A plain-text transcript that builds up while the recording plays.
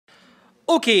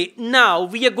Okay, now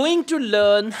we are going to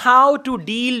learn how to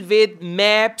deal with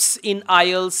maps in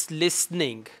IELTS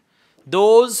listening.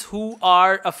 Those who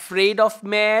are afraid of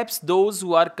maps, those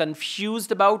who are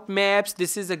confused about maps,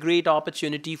 this is a great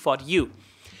opportunity for you.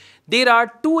 There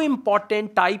are two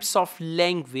important types of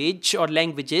language or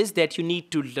languages that you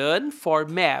need to learn for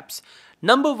maps.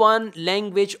 Number one,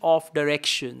 language of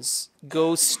directions.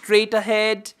 Go straight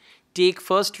ahead, take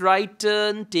first right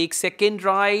turn, take second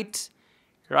right,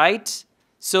 right?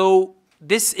 So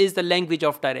this is the language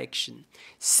of direction.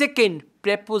 Second,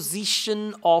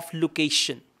 preposition of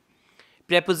location.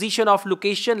 Preposition of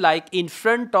location like in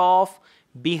front of,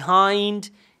 behind,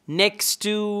 next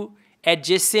to,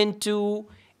 adjacent to,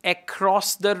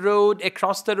 across the road.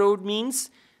 Across the road means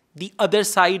the other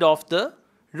side of the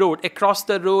road. Across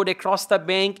the road, across the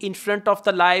bank, in front of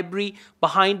the library,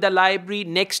 behind the library,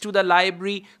 next to the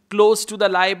library, close to the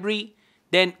library.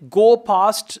 Then go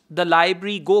past the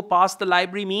library. Go past the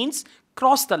library means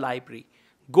cross the library.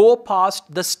 Go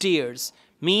past the stairs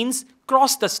means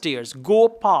cross the stairs. Go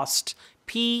past.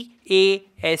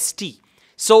 P-A-S-T.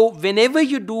 So whenever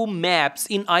you do maps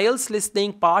in IELTS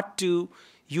listening part 2,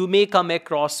 you may come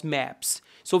across maps.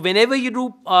 So whenever you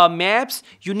do maps,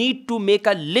 you need to make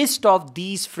a list of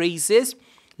these phrases,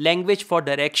 language for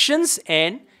directions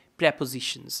and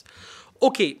prepositions.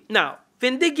 Okay, now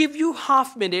when they give you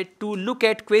half minute to look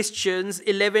at questions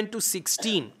 11 to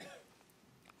 16,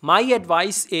 my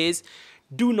advice is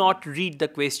do not read the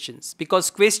questions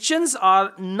because questions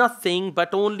are nothing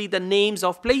but only the names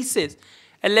of places.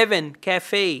 11,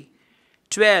 cafe.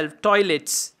 12,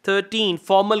 toilets. 13,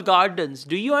 formal gardens.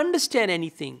 Do you understand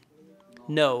anything?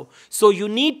 No. So you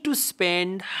need to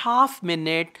spend half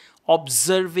minute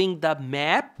observing the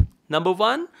map. Number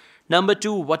one. Number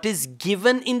two, what is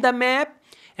given in the map.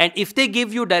 And if they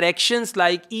give you directions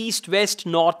like east, west,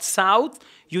 north, south,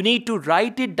 you need to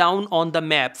write it down on the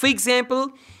map. For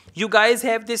example, you guys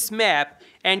have this map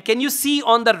and can you see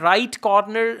on the right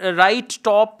corner, right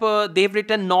top, they've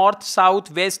written north, south,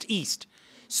 west, east.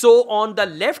 So on the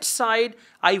left side,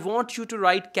 I want you to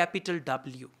write capital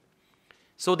W.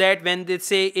 So that when they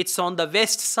say it's on the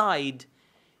west side,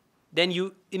 then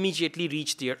you immediately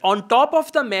reach there. On top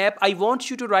of the map, I want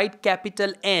you to write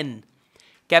capital N.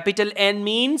 Capital N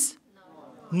means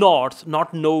north,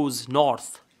 not nose,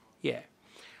 north. Yeah.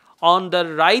 On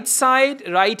the right side,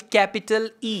 write capital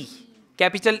E.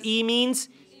 Capital E means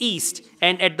east.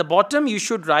 And at the bottom, you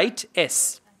should write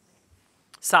S.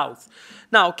 South.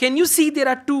 Now, can you see there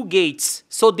are two gates?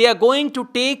 So they are going to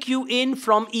take you in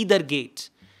from either gate.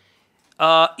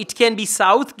 It can be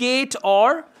south gate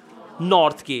or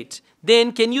north gate.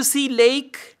 Then can you see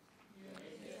lake?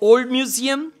 Old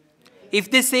museum? If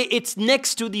they say it's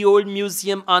next to the old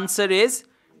museum, answer is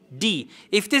D.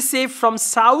 If they say from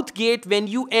south gate when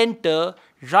you enter,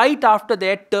 right after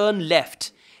that turn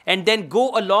left and then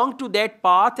go along to that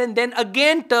path and then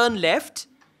again turn left,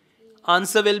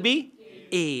 answer will be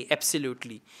A,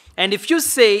 absolutely. And if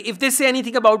they say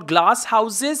anything about glass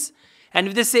houses and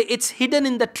if they say it's hidden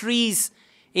in the trees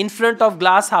in front of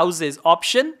glass houses,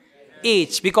 option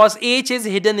H, because H is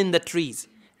hidden in the trees,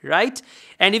 right?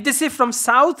 And if they say from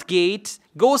south gate,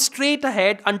 go straight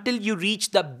ahead until you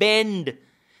reach the bend.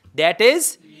 That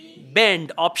is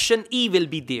bend. Option E will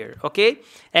be there, okay?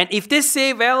 And if they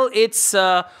say, well, it's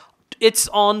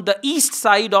on the east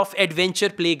side of adventure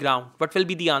playground, what will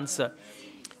be the answer?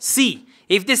 C.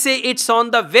 If they say it's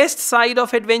on the west side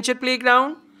of adventure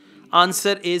playground,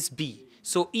 answer is B.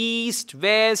 So east,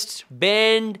 west,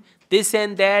 bend, this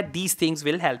and that, these things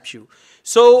will help you.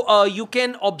 So you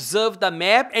can observe the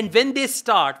map and when they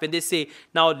say,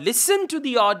 now listen to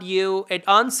the audio and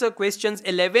answer questions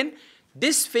 11,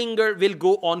 this finger will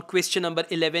go on question number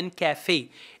 11,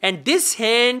 cafe. And this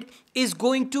hand is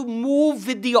going to move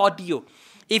with the audio.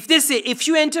 If they say, if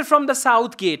you enter from the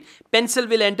south gate, pencil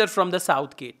will enter from the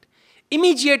south gate.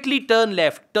 Immediately turn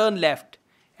left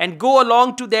and go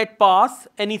along to that path,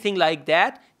 anything like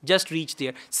that. Just reach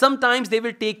there. Sometimes they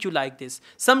will take you like this.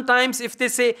 Sometimes if they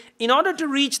say, in order to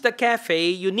reach the cafe,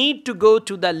 you need to go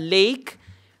to the lake,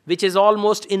 which is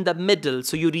almost in the middle.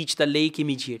 So you reach the lake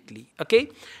immediately. Okay.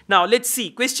 Now let's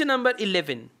see. Question number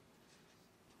 11.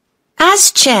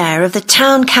 As chair of the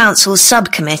Town Council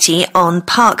Subcommittee on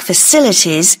Park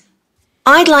Facilities,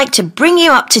 I'd like to bring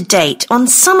you up to date on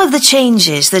some of the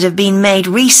changes that have been made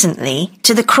recently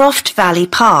to the Croft Valley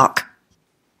Park.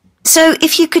 So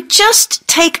if you could just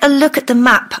take a look at the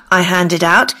map I handed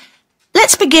out,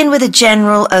 let's begin with a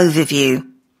general overview.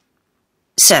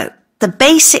 So, the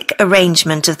basic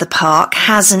arrangement of the park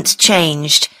hasn't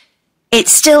changed. It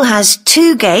still has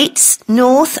 2 gates,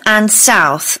 north and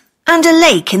south, and a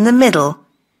lake in the middle.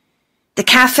 The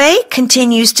cafe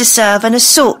continues to serve an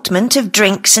assortment of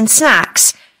drinks and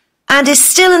snacks and is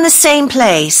still in the same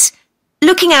place,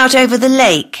 looking out over the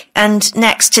lake and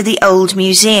next to the old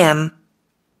museum.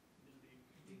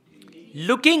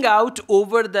 Looking out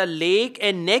over the lake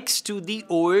and next to the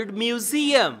old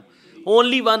museum.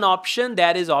 Only one option,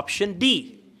 that is option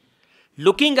D.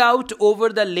 Looking out over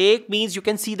the lake means you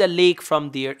can see the lake from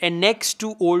there and next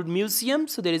to old museum.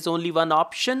 So there is only one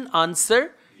option,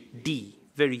 answer D.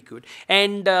 Very good.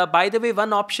 And by the way,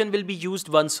 one option will be used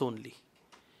once only.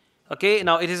 Okay,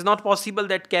 now it is not possible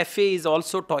that cafe is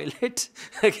also toilet.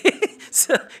 Okay,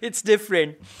 so it's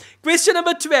different. Question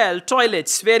number 12,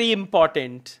 toilets, very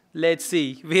important. Let's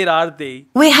see, where are they?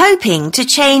 We're hoping to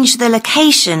change the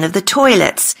location of the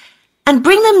toilets and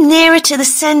bring them nearer to the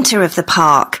centre of the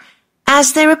park,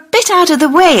 as they're a bit out of the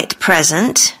way at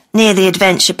present, near the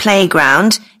adventure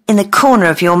playground, in the corner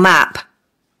of your map.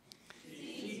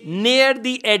 Near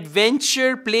the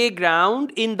adventure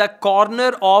playground in the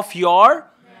corner of your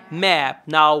map.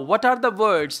 Now, what are the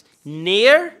words?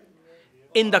 Near,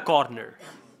 in the corner.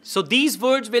 So these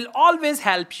words will always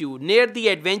help you. Near the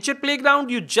adventure playground,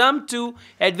 you jump to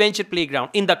adventure playground.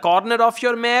 In the corner of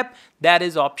your map, that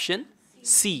is option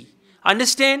C.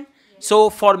 Understand?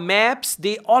 So for maps,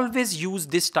 they always use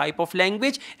this type of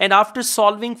language, and after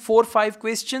solving 4 or 5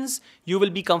 questions, you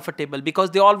will be comfortable because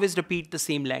they always repeat the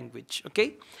same language.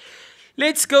 Okay?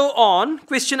 Let's go on.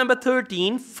 Question number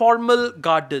 13, formal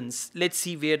gardens. Let's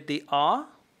see where they are.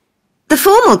 The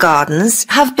formal gardens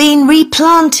have been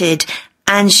replanted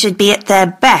and should be at their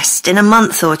best in a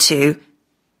month or two.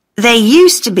 They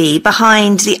used to be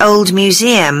behind the old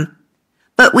museum,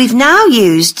 but we've now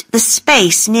used the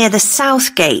space near the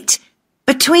south gate,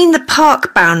 between the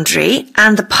park boundary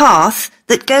and the path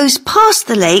that goes past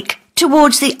the lake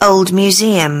towards the old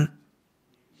museum.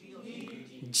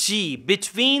 G,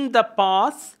 between the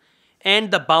path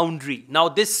and the boundary. Now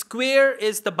this square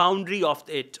is the boundary of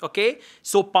it, okay?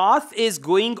 So path is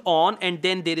going on and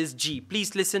then there is G.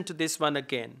 Please listen to this one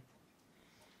again.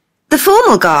 The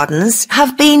formal gardens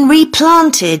have been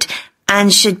replanted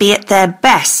and should be at their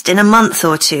best in a month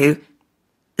or two.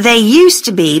 They used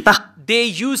to be They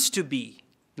used to be.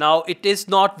 Now it is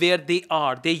not where they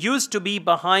are. They used to be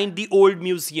behind the old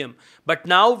museum. But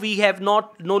now we have no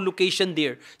location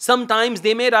there. Sometimes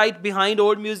they may write behind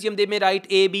old museum, they may write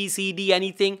A, B, C, D,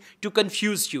 anything to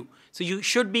confuse you. So you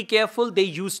should be careful, they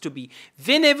used to be.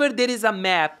 Whenever there is a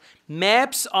map,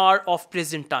 maps are of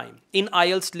present time in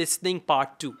IELTS listening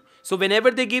part 2. So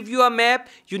whenever they give you a map,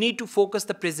 you need to focus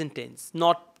the present tense,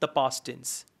 not the past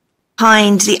tense.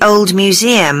 Behind the old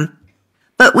museum,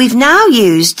 but we've now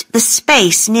used the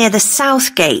space near the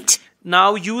south gate.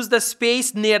 Now use the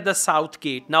space near the south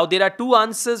gate. Now there are 2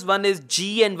 answers, one is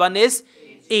G and one is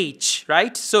H,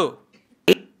 right? So,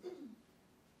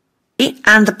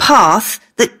 and the path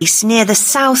that is near the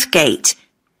south gate,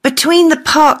 between the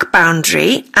park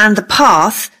boundary and the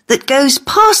path that goes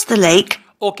past the lake.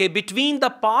 Okay, between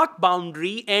the park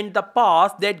boundary and the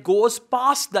path that goes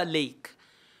past the lake.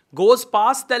 Goes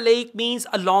past the lake means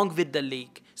along with the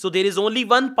lake. So there is only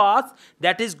one path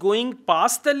that is going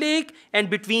past the lake and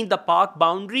between the park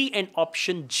boundary, and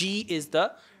option G is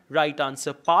the right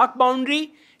answer. Park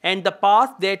boundary and the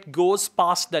path that goes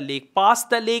past the lake. Past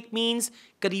the lake means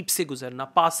kareeb se guzarna,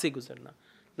 pass se guzarna.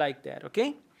 Like that,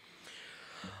 okay?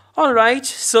 Alright,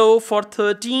 so for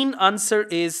 13, answer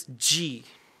is G.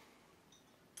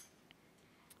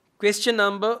 Question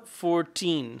number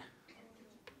 14.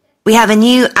 We have a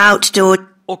new outdoor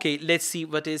Okay, let's see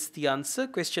what is the answer.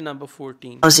 Question number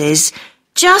 14. Houses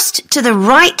just to the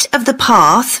right of the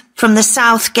path from the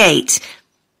south gate.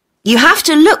 You have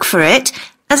to look for it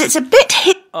as it's a bit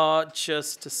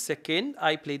Just a second.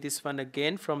 I play this one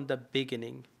again from the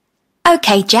beginning.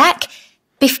 Okay, Jack.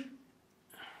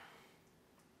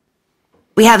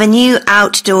 We have a new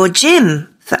outdoor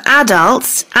gym for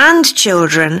adults and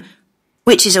children,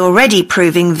 which is already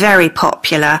proving very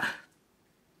popular.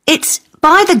 It's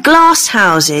by the glass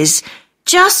houses,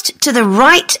 just to the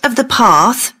right of the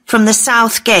path from the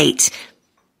south gate.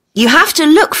 You have to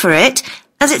look for it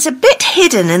as it's a bit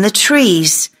hidden in the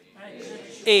trees.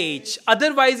 H.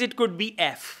 Otherwise, it could be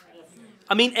F.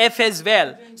 I mean F as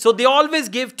well. So they always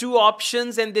give 2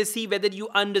 options and they see whether you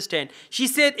understand. She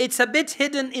said it's a bit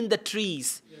hidden in the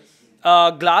trees.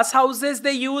 Glass houses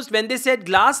they used. When they said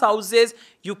glass houses,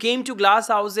 you came to glass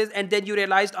houses and then you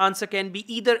realized answer can be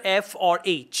either F or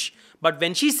H. But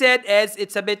when she said as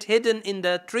it's a bit hidden in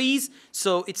the trees,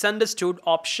 so it's understood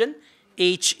option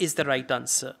H is the right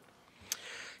answer.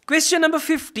 Question number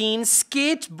 15,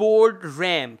 skateboard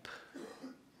ramp.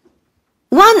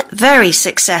 One very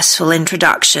successful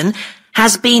introduction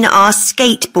has been our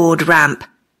skateboard ramp.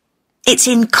 It's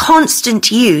in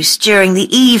constant use during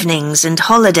the evenings and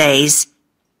holidays.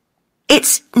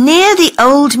 It's near the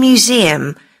old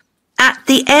museum, at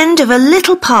the end of a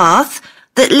little path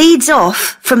that leads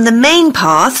off from the main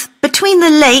path between the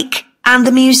lake and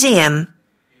the museum.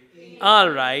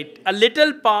 All right, a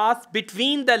little path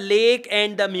between the lake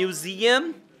and the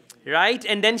museum, right?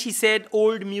 And then she said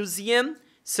old museum.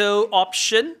 So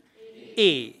option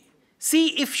A. See,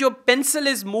 if your pencil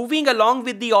is moving along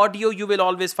with the audio, you will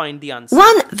always find the answer.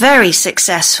 One very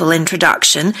successful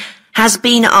introduction has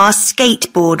been our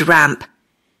skateboard ramp.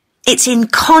 It's in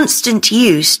constant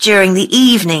use during the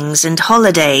evenings and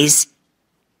holidays.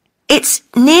 It's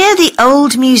near the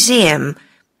old museum,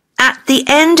 at the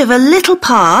end of a little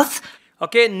path.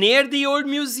 Okay, near the old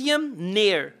museum,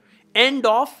 near. End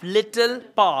of little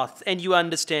path, and you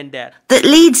understand that. That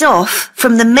leads off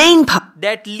from the main path.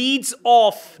 That leads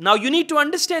off. Now you need to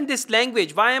understand this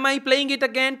language. Why am I playing it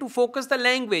again? To focus the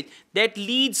language. That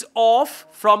leads off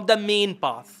from the main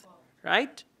path,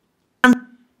 right?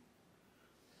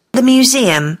 The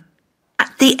museum,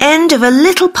 at the end of a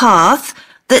little path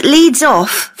that leads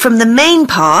off from the main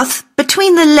path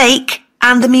between the lake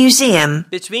and the museum.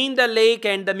 Between the lake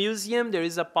and the museum, there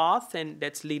is a path, and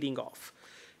that's leading off.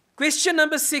 Question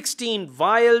number 16,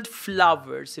 wild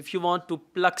flowers. If you want to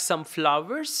pluck some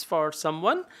flowers for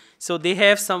someone, so they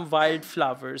have some wild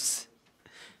flowers.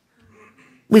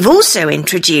 We've also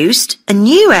introduced a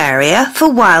new area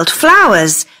for wild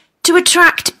flowers to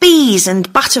attract bees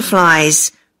and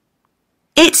butterflies.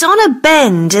 It's on a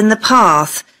bend in the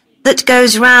path that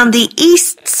goes round the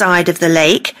east side of the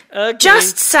lake, Okay.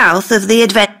 just south of the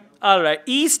adventure. All right,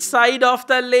 east side of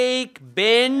the lake,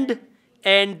 bend,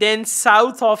 and then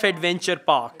south of Adventure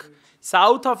Park.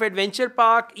 South of Adventure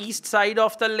Park, east side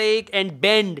of the lake, and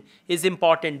bend is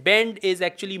important. Bend is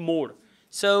actually more.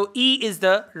 So E is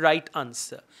the right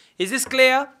answer. Is this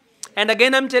clear? And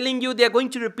again, I'm telling you, they are going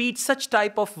to repeat such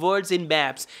type of words in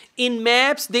maps. In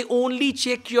maps, they only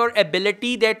check your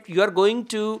ability that you are going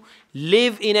to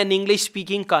live in an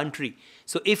English-speaking country.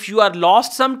 So if you are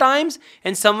lost sometimes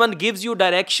and someone gives you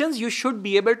directions, you should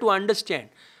be able to understand.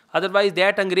 Otherwise,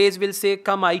 that Angrez will say,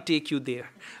 come, I take you there.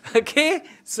 Okay?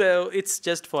 So it's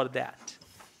just for that.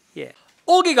 Yeah.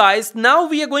 Okay, guys. Now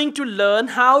we are going to learn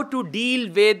how to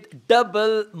deal with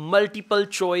double multiple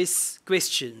choice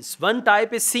questions. One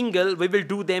type is single. We will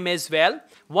do them as well.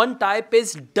 One type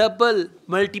is double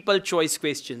multiple choice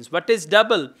questions. What is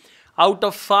double? Out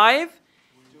of 5,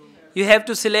 you have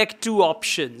to select 2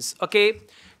 options. Okay?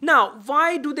 Now,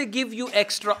 why do they give you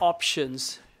extra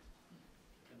options?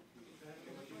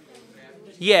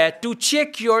 Yeah, to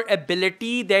check your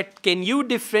ability that can you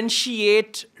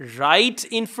differentiate right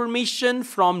information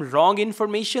from wrong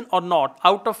information or not.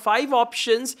 Out of 5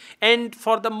 options, and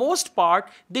for the most part,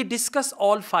 they discuss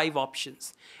all 5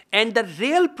 options. And the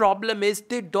real problem is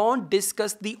they don't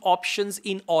discuss the options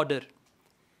in order.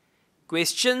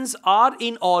 Questions are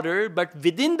in order, but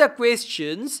within the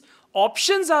questions,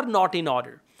 options are not in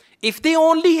order. If they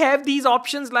only have these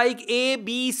options like A,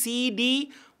 B, C,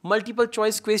 D, multiple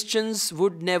choice questions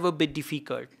would never be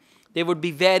difficult. They would be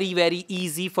very, very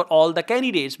easy for all the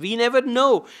candidates. We never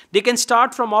know. They can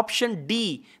start from option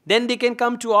D, then they can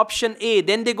come to option A,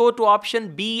 then they go to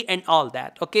option B and all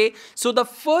that. Okay. So the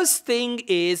first thing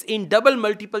is in double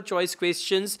multiple choice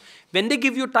questions, when they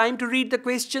give you time to read the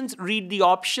questions, read the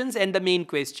options and the main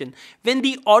question. When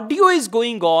the audio is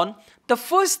going on, the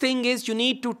first thing is you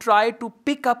need to try to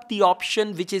pick up the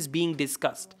option which is being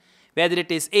discussed. Whether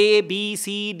it is A, B,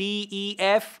 C, D, E,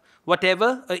 F,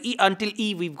 whatever, until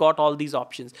E, we've got all these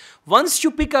options. Once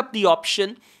you pick up the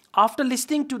option, after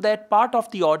listening to that part of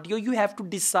the audio, you have to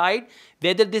decide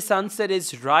whether this answer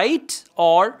is right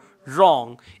or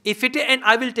wrong. If it, and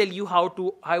I will tell you how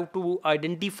to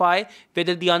identify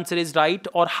whether the answer is right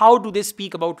or how do they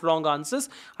speak about wrong answers.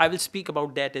 I will speak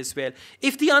about that as well.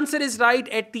 If the answer is right,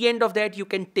 at the end of that, you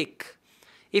can tick.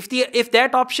 If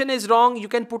that option is wrong, you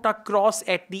can put a cross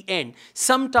at the end.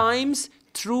 Sometimes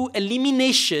through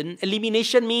elimination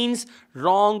means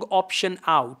wrong option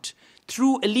out.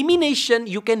 Through elimination,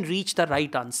 you can reach the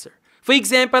right answer. For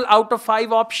example, out of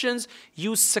 5 options,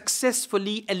 you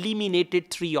successfully eliminated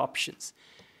 3 options.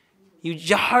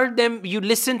 You heard them, you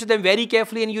listened to them very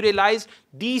carefully and you realized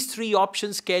these 3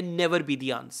 options can never be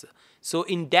the answer. So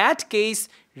in that case,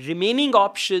 remaining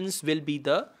options will be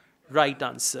the right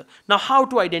answer. Now, how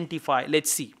to identify?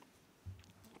 Let's see.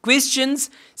 Questions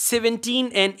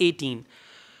 17 and 18.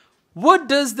 What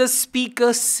does the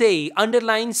speaker say,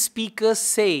 underline speaker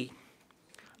say,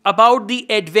 about the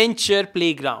adventure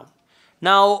playground?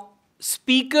 Now,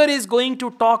 speaker is going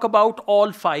to talk about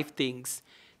all 5 things.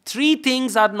 three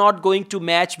things are not going to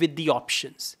match with the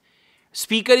options.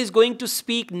 Speaker is going to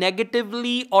speak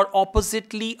negatively or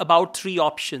oppositely about three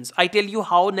options. I tell you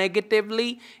how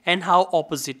negatively and how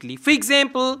oppositely. For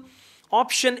example,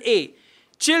 option A,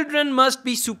 children must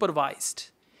be supervised.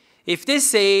 If they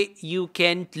say you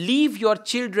can leave your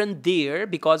children there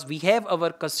because we have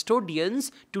our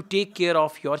custodians to take care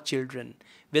of your children,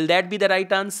 will that be the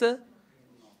right answer?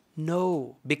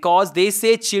 No, because they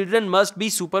say children must be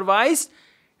supervised,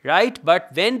 right? But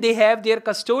when they have their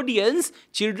custodians,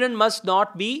 children must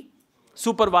not be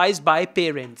supervised by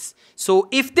parents. So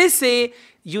if they say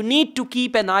you need to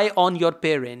keep an eye on your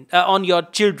on your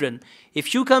children,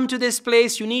 if you come to this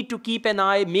place, you need to keep an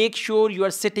eye, make sure you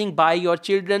are sitting by your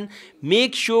children,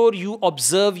 make sure you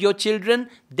observe your children,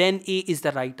 then A is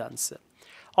the right answer.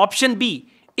 Option B,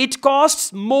 it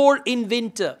costs more in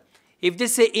winter. If they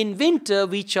say in winter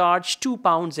we charge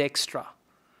 £2 extra,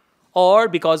 or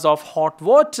because of hot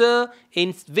water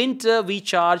in winter we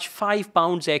charge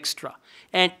 £5 extra.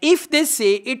 And if they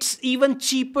say it's even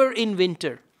cheaper in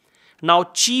winter, now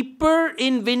cheaper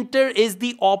in winter is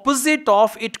the opposite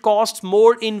of it costs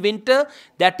more in winter.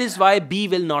 That is why B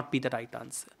will not be the right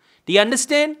answer. Do you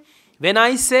understand? When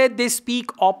I said they speak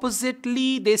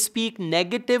oppositely, they speak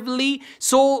negatively.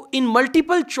 So in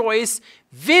multiple choice,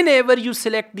 whenever you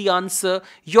select the answer,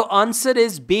 your answer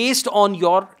is based on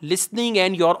your listening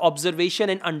and your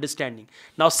observation and understanding.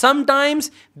 Now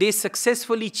sometimes they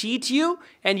successfully cheat you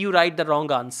and you write the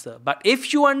wrong answer. But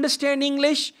if you understand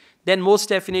English, then most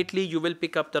definitely you will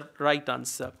pick up the right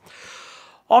answer.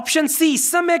 Option C,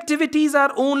 some activities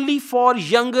are only for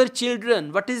younger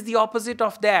children. What is the opposite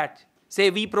of that? Say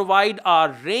we provide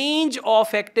a range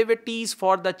of activities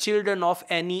for the children of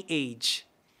any age.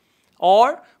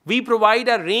 Or we provide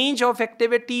a range of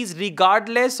activities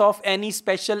regardless of any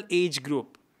special age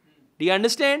group. Do you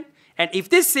understand? And if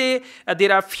they say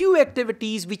there are few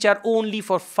activities which are only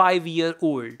for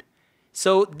 5-year-old,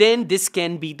 so then this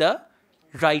can be the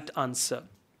right answer.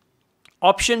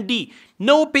 Option D,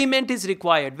 no payment is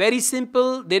required. Very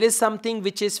simple, there is something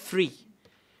which is free.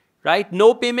 Right?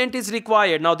 No payment is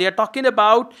required. Now they are talking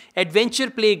about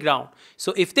adventure playground.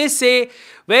 So if they say,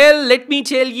 well, let me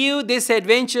tell you, this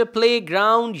adventure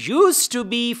playground used to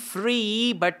be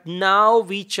free, but now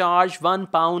we charge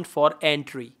 £1 for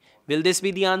entry. Will this be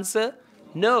the answer?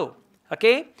 No.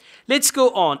 Okay. Let's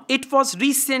go on. It was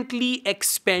recently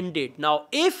expanded. Now,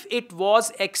 if it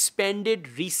was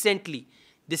expanded recently,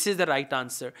 this is the right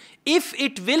answer. If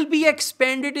it will be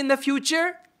expanded in the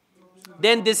future,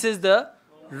 then this is the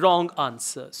wrong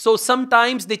answer. So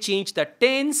sometimes they change the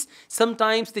tense,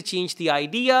 sometimes they change the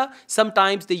idea,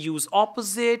 sometimes they use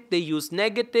opposite, they use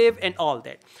negative and all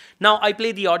that. Now I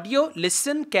play the audio,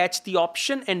 listen, catch the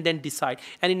option and then decide.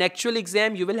 And in actual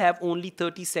exam you will have only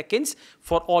 30 seconds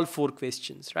for all 4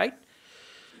 questions, right?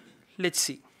 Let's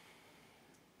see.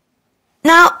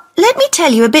 Now, let me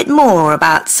tell you a bit more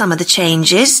about some of the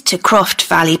changes to Croft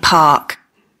Valley Park.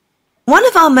 One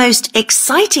of our most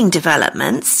exciting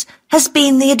developments has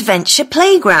been the adventure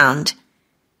playground.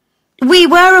 We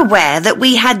were aware that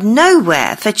we had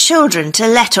nowhere for children to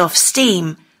let off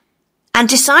steam and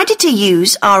decided to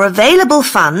use our available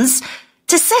funds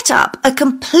to set up a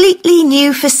completely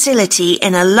new facility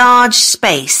in a large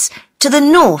space to the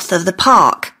north of the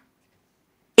park.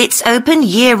 It's open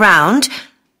year-round,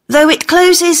 though it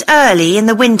closes early in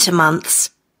the winter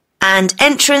months, and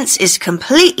entrance is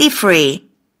completely free.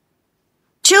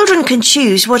 Children can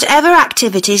choose whatever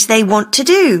activities they want to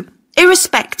do,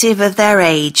 irrespective of their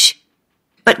age.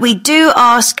 But we do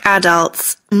ask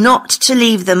adults not to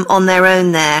leave them on their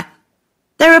own there.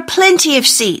 There are plenty of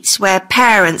seats where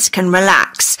parents can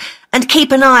relax and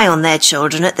keep an eye on their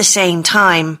children at the same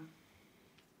time.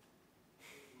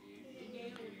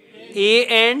 A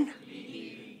and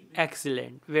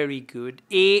excellent, very good.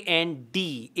 A and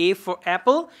D. A for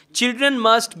apple. Children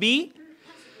must be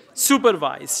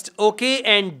supervised. Okay,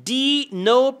 and D,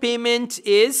 no payment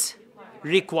is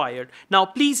required. Now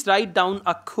please write down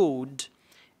a code,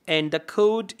 and the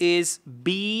code is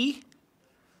B,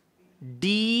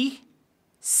 D,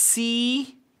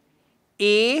 C,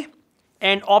 A,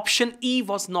 and option E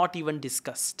was not even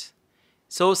discussed.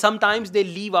 So sometimes they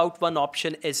leave out one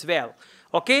option as well.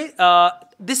 Okay,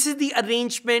 this is the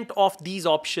arrangement of these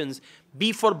options.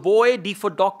 B for boy, D for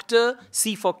doctor,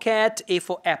 C for cat, A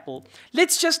for apple.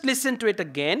 Let's just listen to it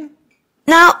again.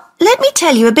 Now, let me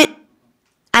tell you a bit.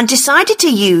 And decided to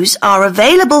use our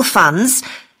available funds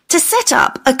to set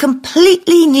up a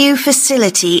completely new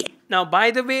facility. Now,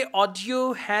 by the way,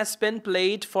 audio has been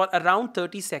played for around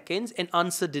 30 seconds and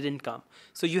answer didn't come.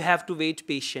 So you have to wait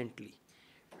patiently.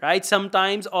 right?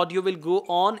 Sometimes audio will go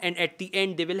on and at the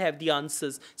end they will have the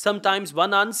answers. Sometimes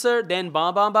one answer, then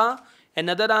ba ba ba,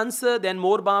 another answer, then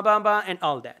more ba ba ba, and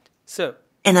all that. So,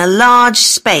 in a large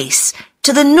space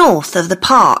to the north of the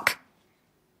park.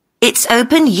 It's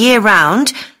open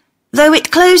year-round, though it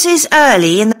closes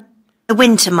early in the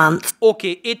winter months.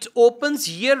 okay, it opens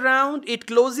year-round, it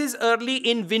closes early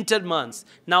in winter months.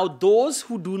 Now, those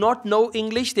who do not know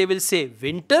English, they will say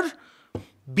winter,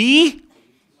 be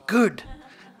good.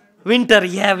 Winter,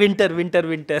 yeah,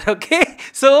 winter, okay?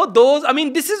 So,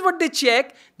 this is what they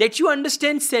check, that you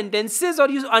understand sentences or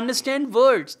you understand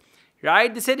words.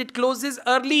 Right? They said it closes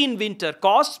early in winter.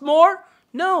 Costs more?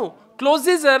 No.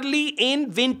 Closes early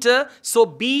in winter. So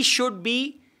B should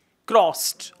be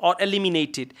crossed or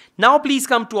eliminated. Now please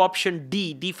come to option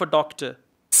D. D for doctor.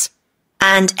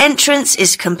 And entrance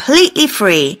is completely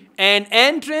free. And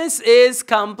entrance is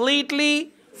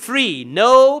completely free.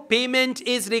 No payment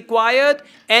is required.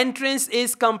 Entrance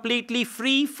is completely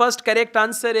free. First correct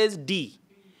answer is D.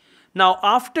 Now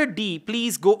after D,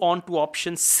 please go on to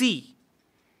option C.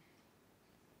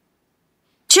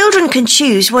 Children can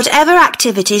choose whatever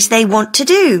activities they want to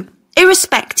do,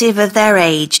 irrespective of their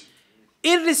age.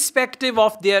 Irrespective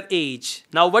of their age.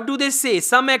 Now what do they say?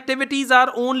 Some activities are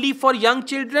only for young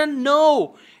children?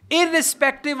 No.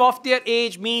 Irrespective of their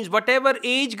age means whatever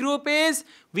age group is,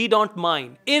 we don't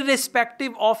mind.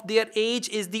 Irrespective of their age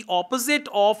is the opposite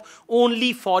of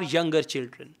only for younger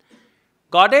children.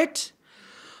 Got it?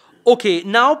 Okay,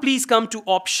 now please come to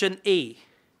option A.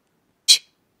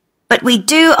 But we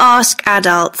do ask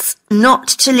adults not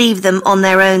to leave them on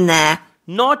their own there.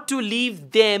 Not to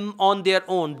leave them on their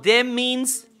own. Them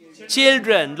means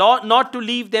children, not to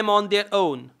leave them on their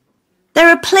own. There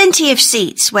are plenty of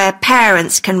seats where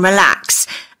parents can relax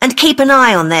and keep an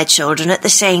eye on their children at the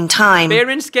same time.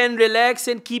 Parents can relax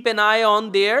and keep an eye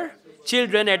on their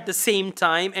children at the same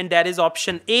time, and that is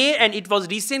option A, and it was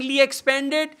recently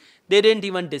expanded. They didn't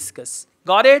even discuss.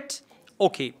 Got it?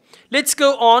 Okay. Let's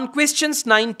go on. Questions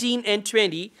 19 and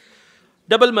 20.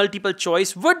 Double multiple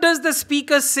choice. What does the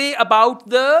speaker say about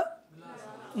the...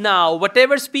 Now,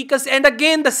 whatever speakers, and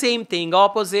again the same thing.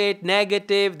 Opposite,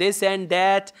 negative, this and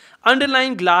that.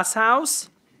 Underline glass house.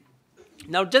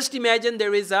 Now, just imagine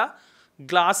there is a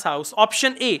glass house.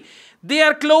 Option A. They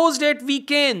are closed at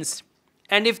weekends.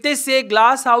 And if they say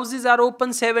glass houses are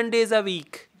open 7 days a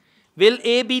week, will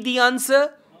A be the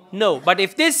answer? No. But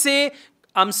if they say...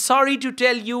 I'm sorry to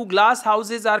tell you, glass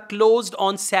houses are closed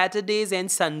on Saturdays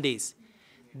and Sundays,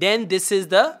 then this is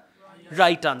the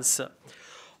right answer.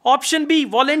 Option B,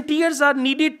 volunteers are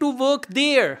needed to work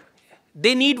there.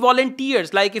 They need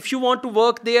volunteers. Like if you want to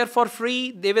work there for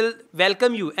free, they will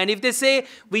welcome you. And if they say,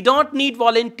 we don't need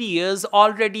volunteers,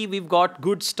 already we've got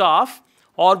good staff,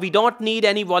 or we don't need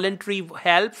any voluntary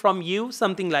help from you,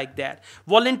 something like that.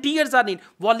 Volunteers are needed.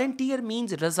 Volunteer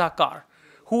means razakar,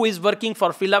 who is working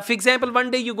for free. For example, one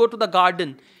day you go to the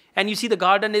garden and you see the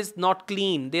garden is not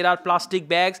clean. There are plastic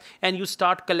bags and you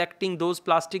start collecting those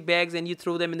plastic bags and you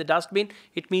throw them in the dustbin.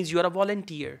 It means you are a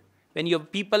volunteer. When your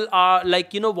people are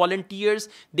like, volunteers,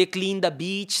 they clean the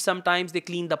beach, sometimes they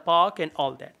clean the park and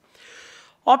all that.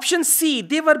 Option C,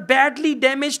 they were badly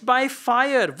damaged by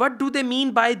fire. What do they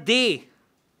mean by they?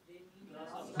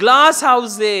 Glass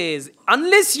houses.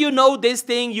 Unless you know this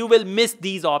thing, you will miss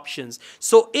these options.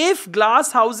 So if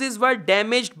glass houses were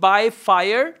damaged by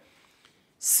fire,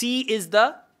 C is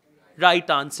the right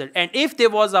answer. And if there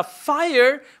was a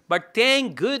fire, but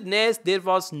thank goodness there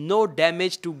was no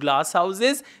damage to glass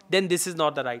houses, then this is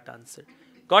not the right answer.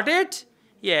 Got it?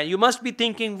 Yeah, you must be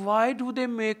thinking, why do they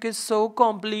make it so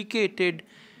complicated?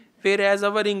 Whereas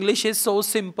our English is so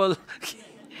simple.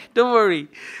 Don't worry.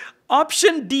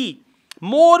 Option D.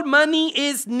 More money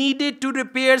is needed to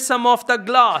repair some of the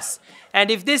glass. And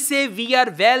if they say we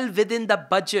are well within the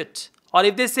budget, or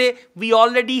if they say we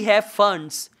already have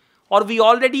funds, or we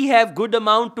already have good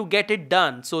amount to get it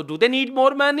done. So do they need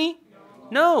more money?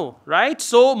 No, right?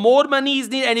 So more money is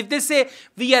needed. And if they say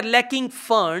we are lacking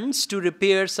funds to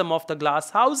repair some of the glass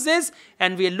houses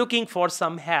and we are looking for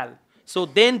some help, so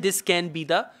then this can be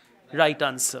the right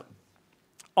answer.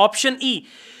 Option E.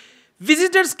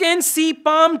 Visitors can see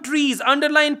palm trees,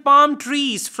 underline palm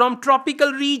trees from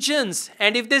tropical regions.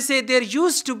 And if they say there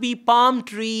used to be palm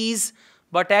trees,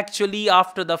 but actually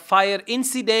after the fire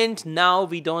incident, now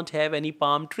we don't have any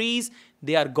palm trees,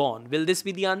 they are gone. Will this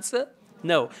be the answer?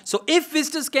 No. So if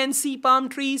visitors can see palm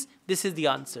trees, this is the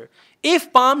answer.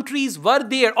 If palm trees were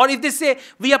there, or if they say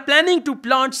we are planning to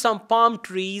plant some palm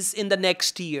trees in the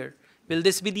next year, will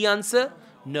this be the answer?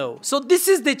 No. So this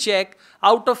is the check.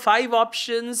 Out of 5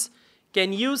 options,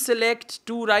 can you select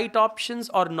 2 right options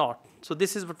or not? So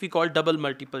this is what we call double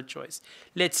multiple choice.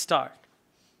 Let's start.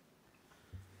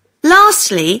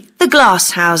 Lastly, the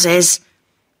glass houses.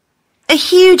 A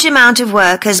huge amount of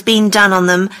work has been done on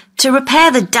them to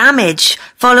repair the damage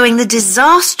following the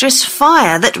disastrous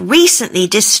fire that recently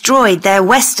destroyed their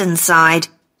western side.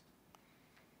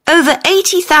 Over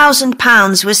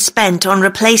 £80,000 was spent on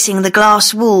replacing the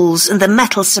glass walls and the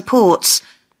metal supports,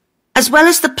 as well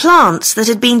as the plants that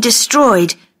had been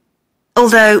destroyed,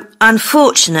 although,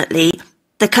 unfortunately,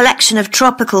 the collection of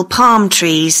tropical palm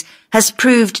trees has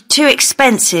proved too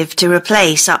expensive to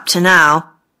replace up to now.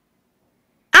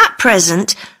 At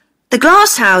present, the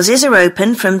glass houses are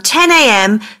open from 10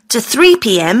 a.m. to 3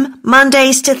 p.m.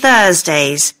 Mondays to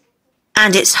Thursdays,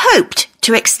 and it's hoped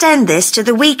to extend this to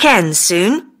the weekends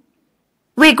soon.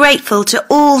 We're grateful to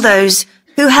all those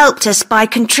who helped us by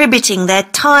contributing their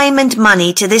time and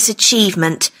money to this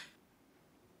achievement.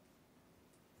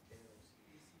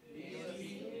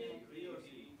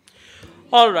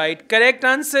 All right, correct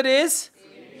answer is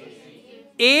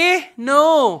A,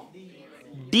 no,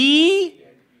 D,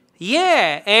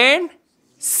 yeah, and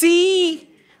C.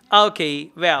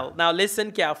 Okay, well, now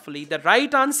listen carefully. The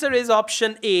right answer is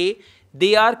option A.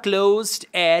 They are closed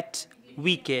at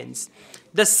weekends.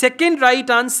 The second right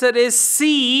answer is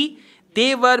C.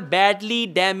 They were badly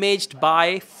damaged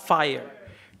by fire.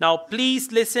 Now,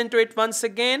 please listen to it once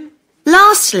again.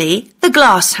 Lastly, the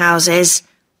glass houses.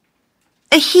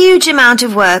 A huge amount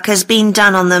of work has been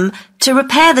done on them to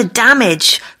repair the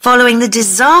damage following the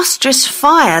disastrous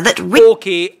fire that...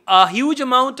 Okay, a huge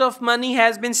amount of money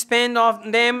has been spent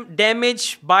on them,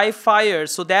 damaged by fire.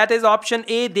 So that is option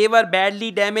A. They were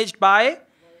badly damaged by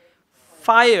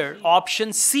fire.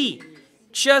 Option C.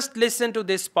 Just listen to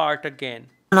this part again.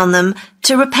 On them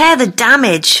to repair the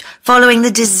damage following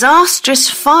the disastrous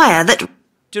fire that...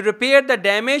 To repair the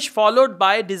damage followed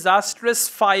by disastrous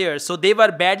fire. So they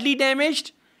were badly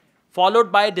damaged followed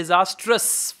by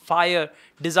disastrous fire.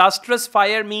 Disastrous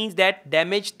fire means that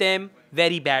damaged them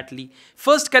very badly.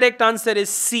 First correct answer is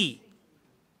C.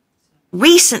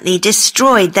 Recently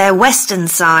destroyed their western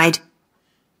side.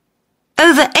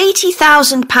 Over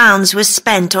 £80,000 was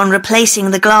spent on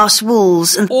replacing the glass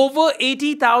walls and... Over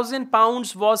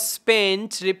 £80,000 was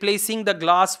spent replacing the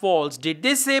glass walls. Did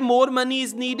they say more money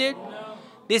is needed?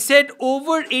 They said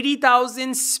over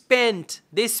 80,000 spent.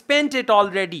 They spent it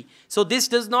already. So this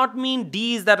does not mean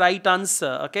D is the right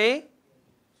answer, okay?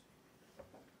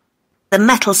 The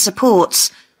metal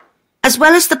supports, as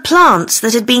well as the plants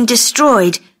that had been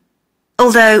destroyed,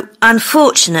 although,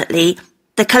 unfortunately,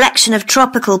 the collection of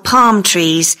tropical palm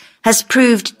trees has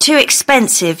proved too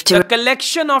expensive to... The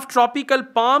collection of tropical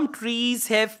palm trees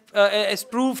has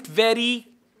proved very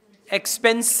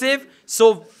expensive.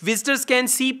 So visitors can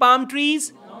see palm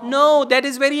trees? No, that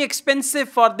is very expensive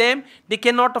for them. They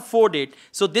cannot afford it.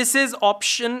 So this is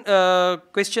option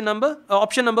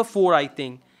number 4, I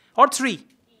think. Or 3.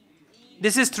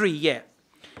 This is 3, yeah.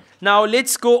 Now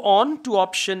let's go on to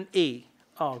option A.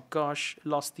 Oh gosh,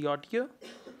 lost the audio.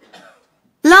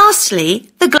 Lastly,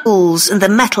 the walls and the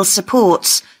metal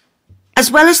supports,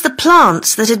 as well as the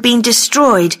plants that had been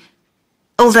destroyed,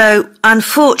 although,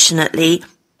 unfortunately,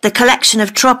 the collection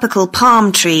of tropical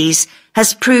palm trees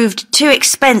has proved too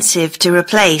expensive to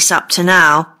replace up to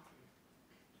now.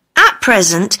 At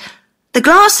present, the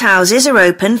glass houses are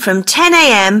open from 10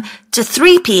 a.m. to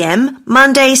 3 p.m.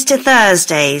 Mondays to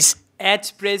Thursdays.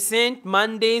 At present,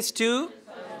 Mondays to...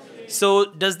 So,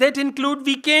 does that include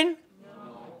weekend?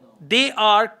 They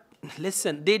are...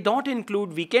 Listen, they don't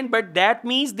include weekend, but that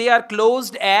means they are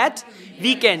closed at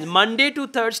weekend. Monday to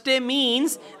Thursday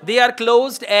means they are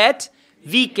closed at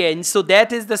weekend. So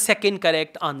that is the second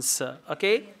correct answer.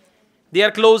 Okay, they are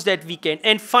closed at weekend.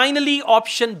 And finally,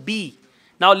 option B.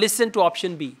 Now listen to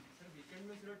option B.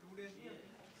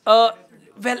 Well,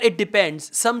 it depends.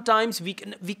 Sometimes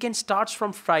weekend starts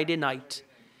from Friday night,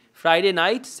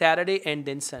 Saturday, and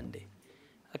then Sunday.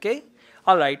 Okay.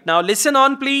 All right. Now listen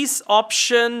on, please.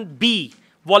 Option B.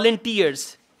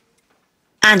 Volunteers.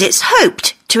 And it's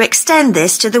hoped to extend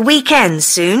this to the weekend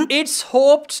soon. It's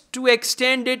hoped to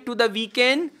extend it to the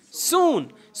weekend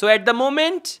soon. So at the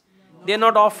moment, they're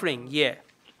not offering. Yeah.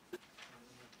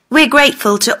 We're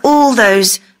grateful to all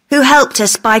those who helped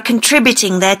us by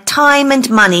contributing their time and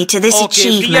money to this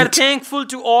achievement. We are thankful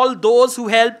to all those who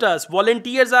helped us.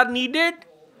 Volunteers are needed.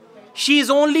 She is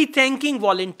only thanking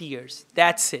volunteers.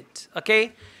 That's it.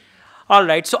 Okay. All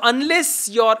right. So unless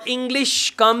your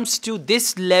English comes to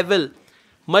this level,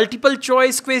 multiple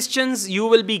choice questions, you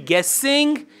will be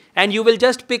guessing and you will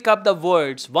just pick up the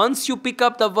words. Once you pick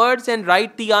up the words and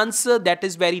write the answer, that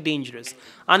is very dangerous.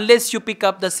 Unless you pick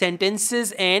up the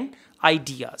sentences and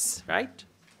ideas, right?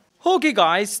 Okay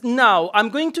guys, now I'm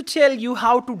going to tell you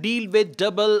how to deal with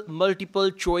double multiple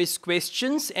choice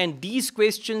questions, and these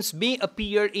questions may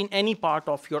appear in any part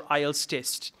of your IELTS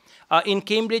test. In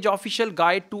Cambridge Official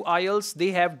Guide to IELTS, they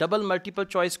have double multiple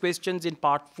choice questions in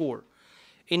part 4.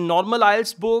 In normal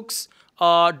IELTS books,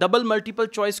 double multiple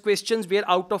choice questions where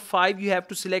out of 5 you have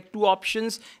to select 2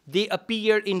 options, they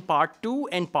appear in part 2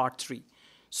 and part 3.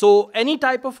 So any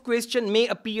type of question may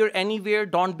appear anywhere,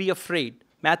 don't be afraid.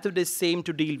 Method is same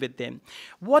to deal with them.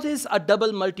 What is a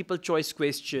double multiple choice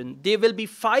question? There will be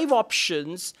 5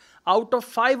 options. Out of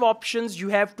 5 options, you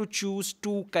have to choose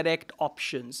 2 correct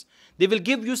options. They will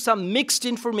give you some mixed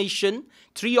information.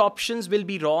 3 options will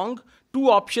be wrong, 2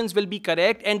 options will be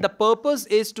correct, and the purpose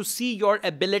is to see your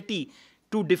ability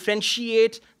to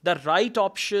differentiate the right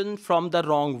option from the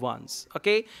wrong ones.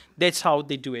 Okay, that's how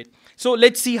they do it. So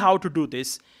let's see how to do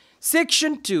this.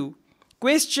 Section 2,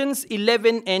 questions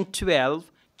 11 and 12.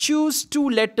 Choose 2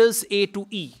 letters A to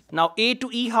E. Now A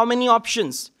to E, how many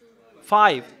options?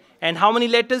 5. And how many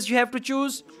letters you have to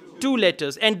choose? 2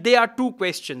 letters. And there are 2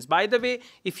 questions. By the way,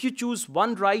 if you choose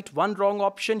 1 right, 1 wrong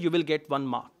option, you will get 1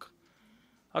 mark.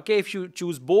 Okay, if you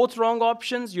choose both wrong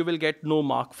options, you will get no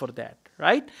mark for that,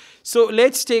 right? So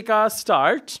let's take our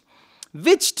start.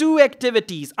 Which 2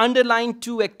 activities, underline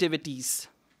 2 activities,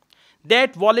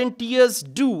 that volunteers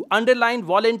do, underline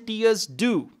volunteers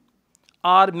do,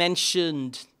 are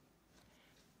mentioned?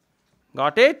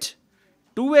 Got it?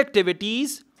 2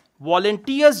 activities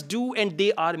volunteers do and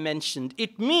they are mentioned.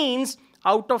 It means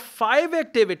out of 5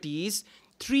 activities,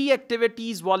 3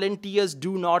 activities volunteers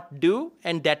do not do,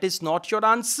 and that is not your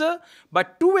answer.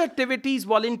 But 2 activities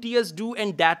volunteers do,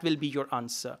 and that will be your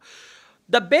answer.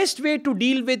 The best way to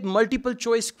deal with multiple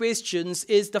choice questions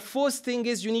is, the first thing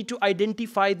is you need to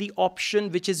identify the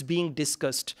option which is being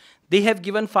discussed. They have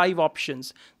given 5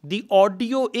 options. The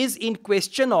audio is in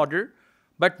question order,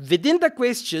 but within the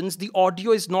questions, the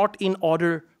audio is not in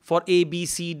order for A, B,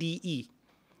 C, D, E.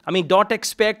 I mean, don't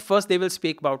expect first they will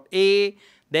speak about A,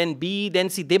 then B, then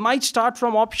C. They might start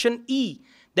from option E,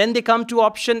 then they come to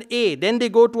option A, then they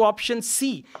go to option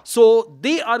C. So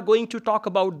they are going to talk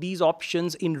about these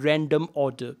options in random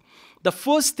order. The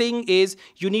first thing is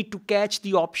you need to catch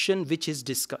the option which is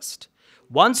discussed.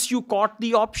 Once you caught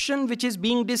the option which is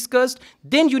being discussed,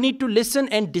 then you need to listen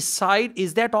and decide,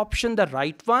 is that option the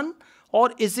right one or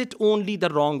is it only the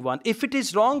wrong one? If it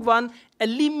is wrong one,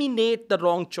 eliminate the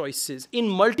wrong choices. In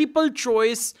multiple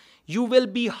choice, you will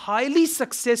be highly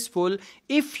successful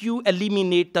if you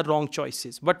eliminate the wrong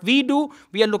choices. What we do,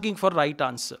 we are looking for right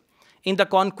answer. In the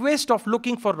conquest of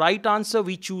looking for right answer,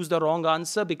 we choose the wrong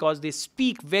answer because they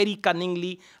speak very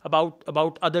cunningly about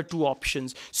other 2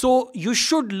 options. So you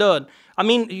should learn. I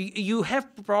mean, you have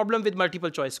problem with multiple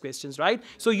choice questions, right?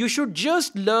 So you should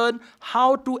just learn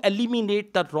how to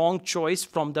eliminate the wrong choice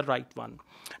from the right one.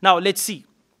 Now let's see.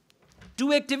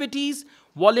 2 activities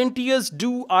volunteers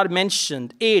do are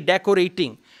mentioned. A,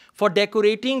 decorating. For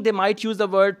decorating, they might use the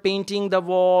word painting the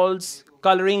walls,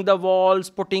 coloring the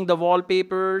walls, putting the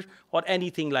wallpaper, or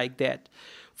anything like that.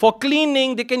 For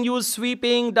cleaning, they can use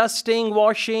sweeping, dusting,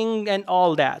 washing, and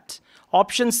all that.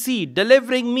 Option C,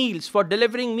 delivering meals. For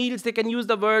delivering meals, they can use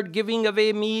the word giving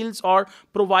away meals or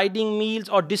providing meals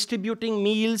or distributing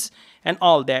meals and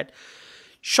all that.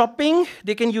 Shopping,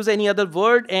 they can use any other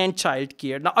word, and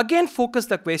childcare. Now again, focus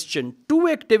the question. 2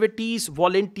 activities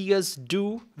volunteers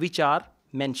do which are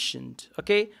mentioned.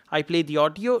 Okay, I play the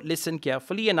audio, listen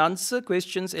carefully and answer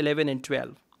questions 11 and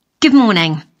 12. Good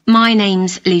morning. My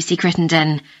name's Lucy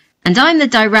Crittenden, and I'm the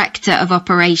Director of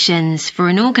Operations for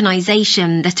an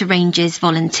organisation that arranges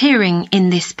volunteering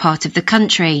in this part of the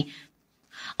country.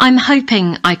 I'm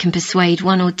hoping I can persuade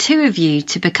 1 or 2 of you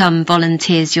to become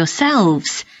volunteers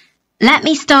yourselves. Let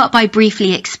me start by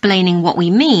briefly explaining what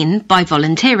we mean by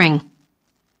volunteering.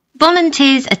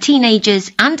 Volunteers are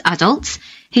teenagers and adults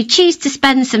who choose to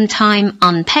spend some time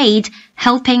unpaid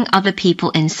helping other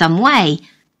people in some way.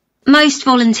 Most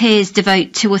volunteers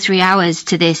devote 2 or 3 hours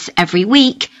to this every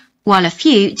week, while a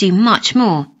few do much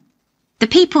more. The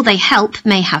people they help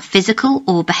may have physical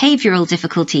or behavioural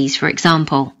difficulties, for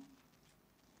example.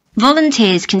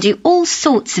 Volunteers can do all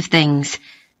sorts of things,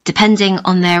 depending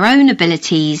on their own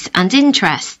abilities and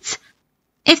interests.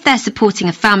 If they're supporting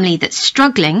a family that's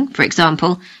struggling, for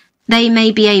example, they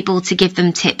may be able to give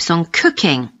them tips on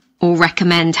cooking or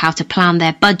recommend how to plan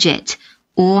their budget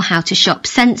or how to shop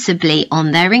sensibly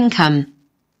on their income.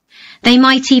 They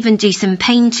might even do some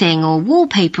painting or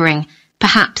wallpapering,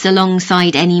 perhaps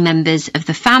alongside any members of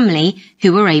the family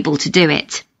who are able to do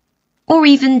it. Or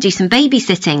even do some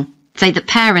babysitting so that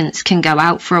parents can go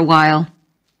out for a while.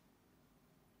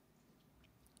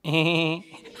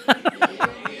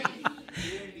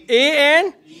 A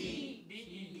and?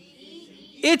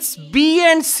 It's B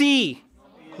and C.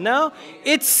 No,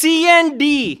 it's C and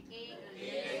D.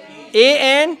 A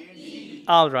and?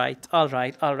 All right.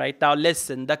 Now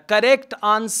listen, the correct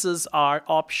answers are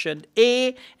option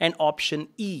A and option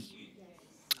E.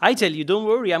 I tell you, don't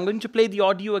worry, I'm going to play the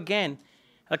audio again.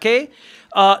 Okay?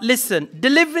 Listen,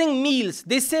 delivering meals,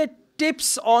 they said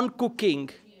tips on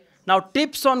cooking. Now,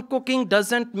 tips on cooking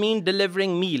doesn't mean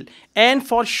delivering meal. And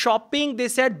for shopping, they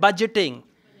said budgeting.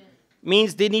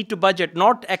 Means they need to budget,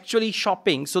 not actually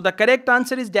shopping. So the correct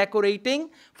answer is decorating.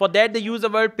 For that, they use the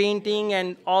word painting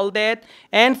and all that.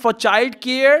 And for child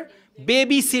care,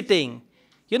 babysitting.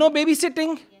 You know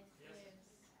babysitting?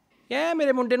 Yeah,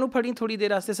 mere munde nu phadi thodi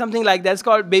der aste, something like that. It's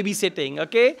called babysitting,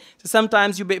 okay? So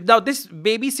sometimes you... Now, this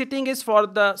babysitting is for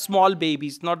the small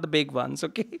babies, not the big ones,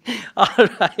 okay? All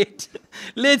right.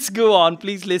 Let's go on.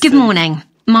 Please listen. Good morning.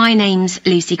 My name's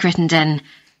Lucy Crittenden,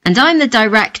 and I'm the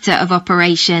Director of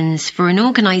Operations for an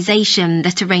organisation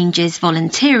that arranges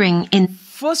volunteering in...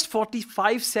 First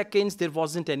 45 seconds, there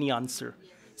wasn't any answer.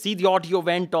 See, the audio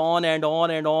went on and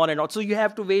on and on and on. So you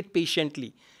have to wait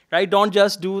patiently. Right? Don't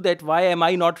just do that, why am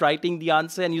I not writing the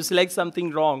answer, and you select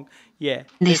something wrong. Yeah.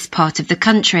 This part of the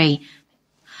country.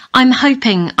 I'm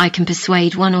hoping I can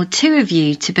persuade one or two of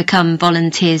you to become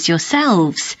volunteers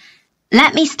yourselves.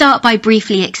 Let me start by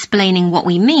briefly explaining what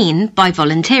we mean by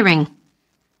volunteering.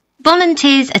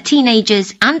 Volunteers are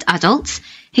teenagers and adults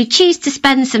who choose to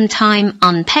spend some time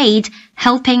unpaid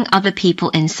helping other people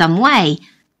in some way.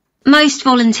 Most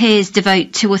volunteers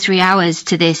devote 2 or 3 hours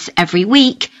to this every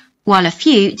week, while a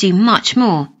few do much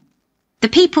more. The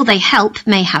people they help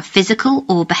may have physical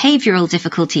or behavioural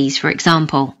difficulties, for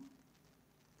example.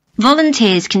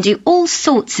 Volunteers can do all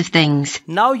sorts of things.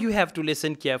 Now you have to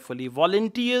listen carefully.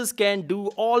 Volunteers can do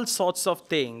all sorts of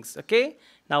things, okay?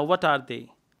 Now what are they?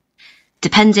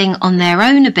 Depending on their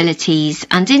own abilities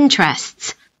and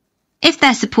interests. If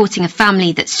they're supporting a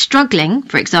family that's struggling,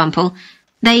 for example,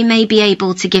 they may be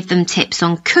able to give them tips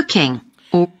on cooking,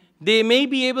 or they may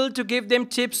be able to give them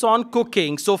tips on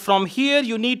cooking. So from here,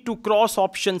 you need to cross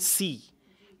option C,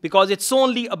 because it's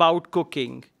only about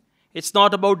cooking. It's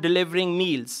not about delivering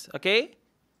meals, okay?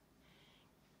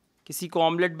 किसी को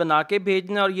omelette बना के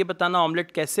भेजना और ये बताना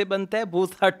omelette कैसे बनता है,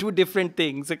 both are two different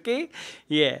things, okay?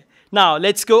 Yeah. Now,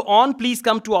 let's go on. Please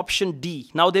come to option D.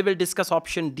 Now they will discuss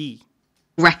option D.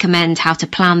 Recommend how to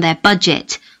plan their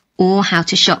budget or how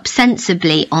to shop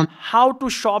sensibly on... How to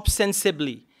shop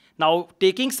sensibly. Now,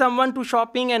 taking someone to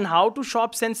shopping and how to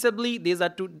shop sensibly, these are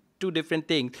two different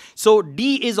things. So,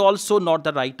 D is also not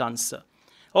the right answer.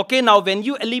 Okay, now when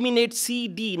you eliminate C,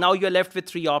 D, now you're left with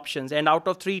 3 options. And out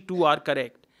of 3, 2 are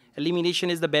correct.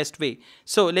 Elimination is the best way.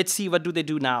 So, let's see what do they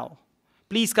do now.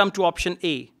 Please come to option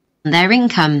A. Their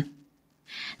income.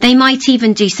 They might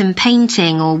even do some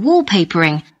painting or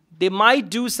wallpapering. They might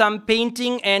do some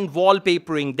painting and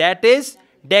wallpapering. That is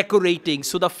decorating.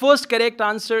 So, the first correct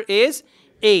answer is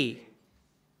A.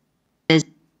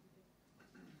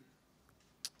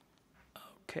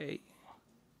 Okay.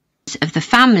 Of the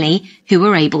family who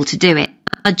are able to do it.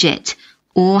 Budget,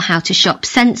 or how to shop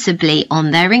sensibly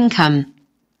on their income.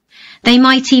 They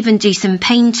might even do some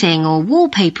painting or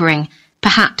wallpapering,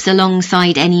 perhaps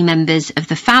alongside any members of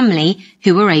the family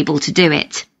who are able to do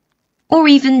it. Or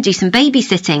even do some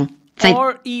babysitting.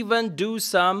 Or even do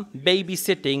some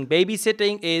babysitting.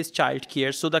 Babysitting is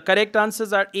childcare. So the correct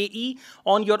answers are AE.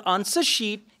 On your answer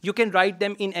sheet, you can write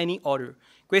them in any order.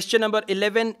 Question number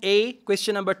 11A,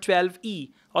 question number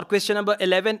 12E. Or question number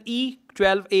 11E,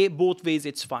 12A, both ways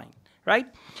it's fine. Right?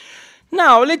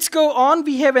 Now, let's go on.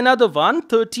 We have another one,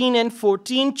 13 and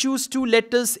 14. Choose 2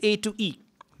 letters A to E.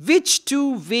 Which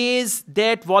 2 ways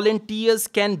that volunteers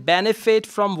can benefit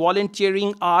from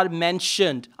volunteering are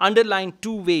mentioned? Underline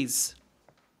 2 ways.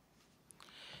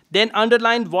 Then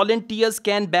underline volunteers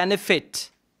can benefit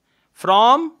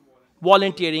from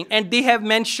volunteering. And they have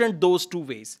mentioned those 2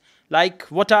 ways. Like,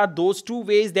 what are those 2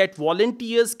 ways that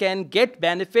volunteers can get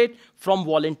benefit from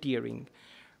volunteering?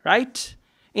 Right?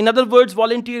 In other words,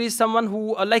 volunteer is someone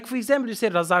who, like for example, you say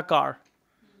Razakar.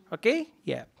 Okay?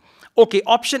 Yeah. Okay,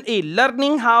 option A,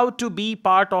 learning how to be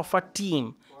part of a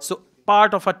team. So,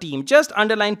 part of a team. Just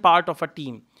underline part of a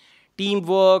team.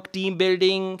 Teamwork, team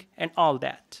building, and all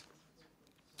that.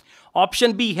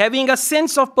 Option B, having a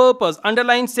sense of purpose.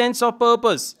 Underline sense of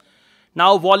purpose.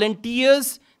 Now,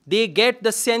 volunteers, they get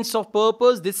the sense of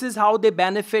purpose. This is how they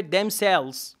benefit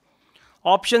themselves.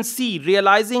 Option C,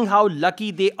 realizing how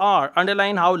lucky they are.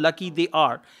 Underline how lucky they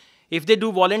are. If they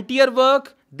do volunteer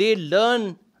work, they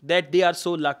learn that they are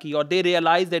so lucky, or they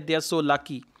realize that they are so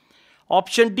lucky.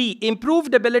 Option D,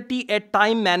 improved ability at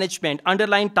time management.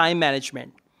 Underline time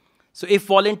management. So if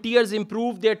volunteers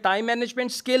improve their time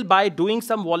management skill by doing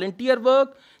some volunteer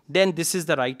work, then this is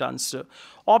the right answer.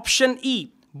 Option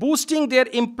E, boosting their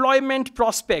employment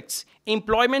prospects.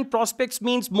 Employment prospects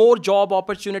means more job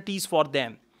opportunities for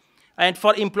them. And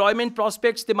for employment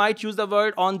prospects, they might use the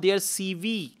word on their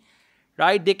CV,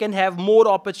 right? They can have more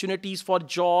opportunities for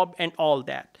job and all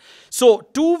that. So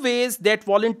 2 ways that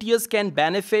volunteers can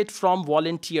benefit from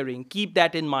volunteering. Keep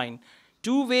that in mind.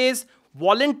 2 ways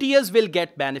volunteers will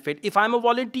get benefit. If I'm a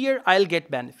volunteer, I'll get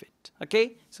benefit.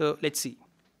 Okay, so let's see.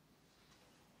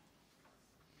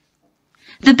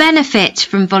 The benefit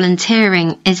from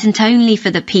volunteering isn't only for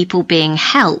the people being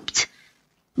helped.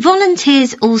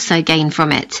 Volunteers also gain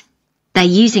from it. They're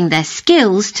using their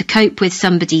skills to cope with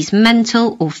somebody's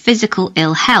mental or physical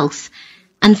ill health,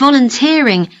 and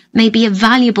volunteering may be a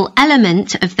valuable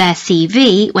element of their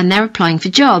CV when they're applying for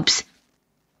jobs.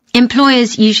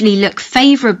 Employers usually look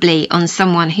favourably on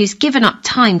someone who's given up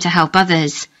time to help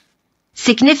others.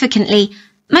 Significantly,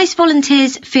 most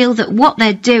volunteers feel that what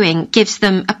they're doing gives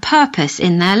them a purpose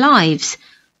in their lives.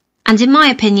 And in my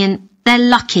opinion, they're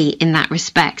lucky in that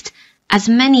respect, as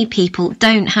many people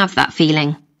don't have that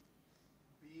feeling.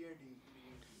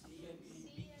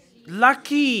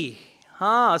 Lucky.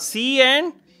 C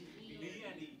and?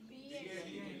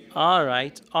 All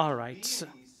right.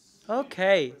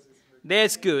 Okay.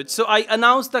 That's good. So I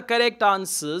announced the correct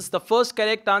answers. The first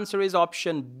correct answer is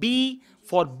option B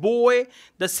for boy.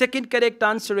 The second correct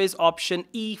answer is option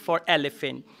E for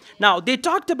elephant. Now, they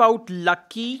talked about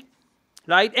lucky,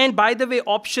 right? And by the way,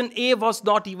 option A was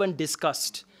not even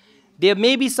discussed. There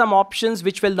may be some options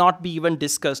which will not be even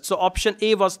discussed. So option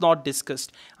A was not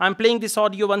discussed. I'm playing this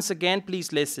audio once again.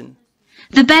 Please listen.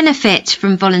 The benefit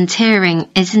from volunteering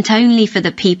isn't only for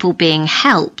the people being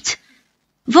helped.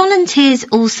 Volunteers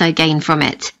also gain from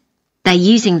it. They're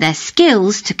using their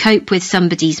skills to cope with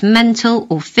somebody's mental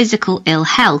or physical ill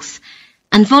health,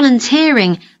 and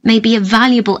volunteering may be a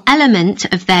valuable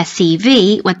element of their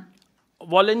CV when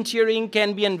volunteering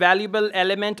can be a valuable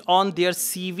element on their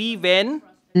CV when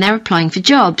they're applying for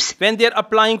jobs. When they're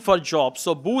applying for jobs.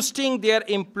 So boosting their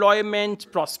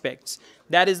employment prospects.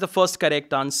 That is the first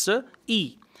correct answer,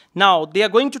 E. Now, they are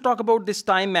going to talk about this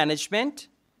time management.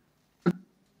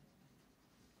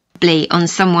 On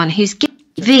someone who's given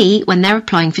CV when they're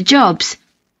applying for jobs.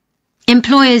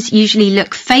 Employers usually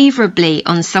look favourably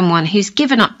on someone who's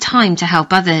given up time to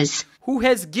help others. Who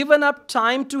has given up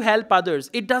time to help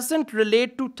others. It doesn't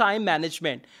relate to time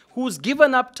management. Who's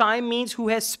given up time means who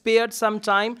has spared some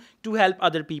time to help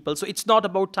other people. So it's not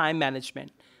about time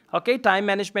management. Okay, time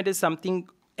management is something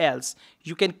else.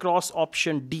 You can cross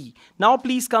option D. Now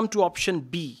please come to option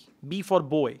B. B for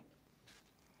boy.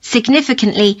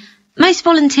 Significantly, most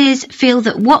volunteers feel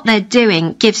that what they're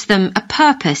doing gives them a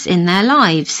purpose in their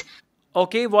lives.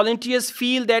 Okay, volunteers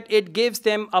feel that it gives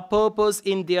them a purpose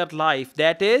in their life.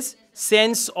 That is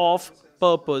sense of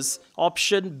purpose.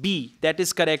 Option B. That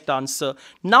is correct answer.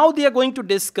 Now they are going to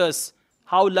discuss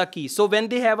how lucky. So when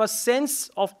they have a sense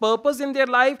of purpose in their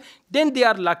life, then they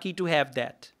are lucky to have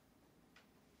that.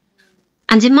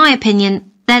 And in my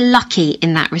opinion, they're lucky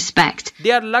in that respect.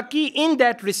 They are lucky in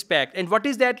that respect. And what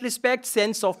is that respect?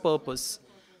 Sense of purpose.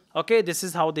 Okay, this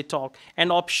is how they talk.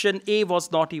 And option A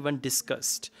was not even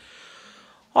discussed.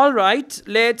 All right,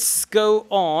 let's go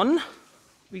on.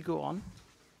 We go on.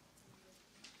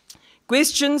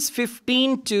 Questions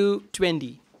 15 to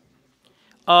 20.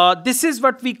 This is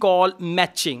what we call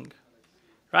matching,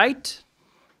 right?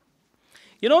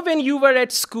 You know, when you were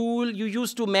at school, you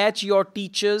used to match your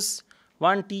teachers,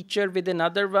 one teacher with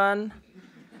another one.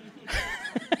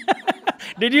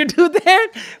 Did you do that?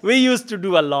 We used to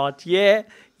do a lot. Yeah,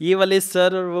 ye wale sir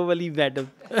or wo wali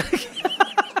madam.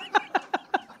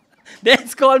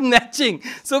 That's called matching.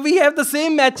 So we have the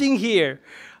same matching here.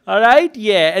 All right,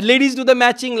 yeah. And ladies do the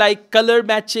matching like color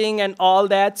matching and all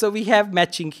that. So we have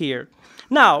matching here.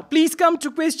 Now, please come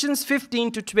to questions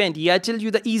 15 to 20. I tell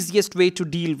you the easiest way to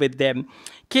deal with them.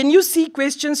 Can you see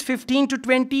questions 15 to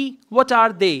 20? What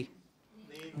are they?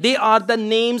 They are the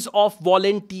names of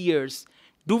volunteers.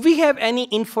 Do we have any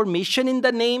information in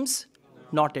the names?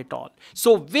 Not at all.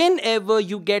 So whenever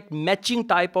you get matching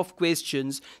type of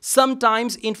questions,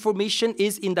 sometimes information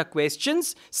is in the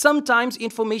questions, sometimes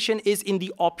information is in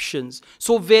the options.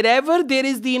 So wherever there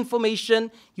is the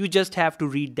information, you just have to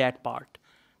read that part,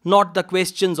 not the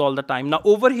questions all the time. Now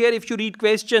over here, if you read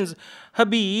questions,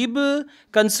 Habib,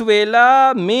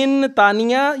 Consuela, Min,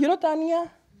 Tania, you know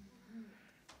Tania?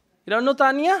 You don't know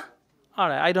Tania? All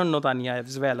right, I don't know Tanya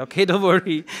as well. Okay, don't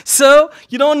worry. So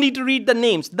you don't need to read the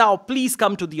names. Now, please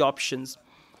come to the options.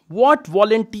 What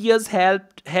volunteers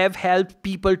have helped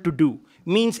people to do?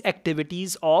 Means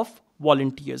activities of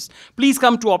volunteers. Please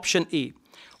come to option A.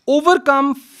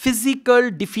 Overcome physical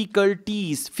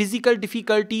difficulties. Physical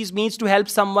difficulties means to help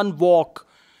someone walk,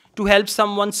 to help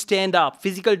someone stand up.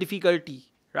 Physical difficulty,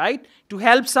 right? To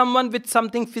help someone with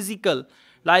something physical,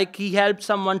 like he helped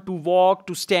someone to walk,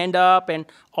 to stand up, and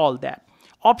all that.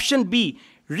 Option B.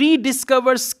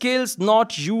 Rediscover skills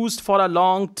not used for a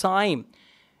long time,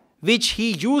 which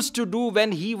he used to do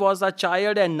when he was a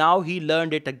child and now he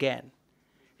learned it again.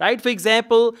 Right? For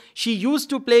example, she used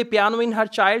to play piano in her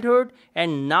childhood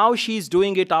and now she's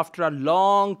doing it after a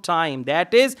long time.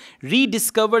 That is,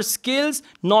 rediscover skills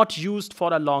not used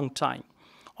for a long time.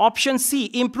 Option C,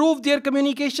 improve their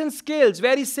communication skills.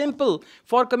 Very simple.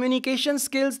 For communication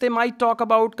skills, they might talk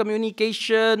about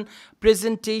communication,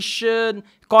 presentation,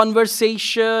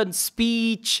 conversation,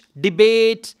 speech,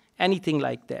 debate, anything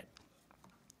like that.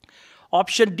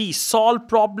 Option D, solve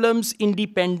problems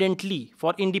independently.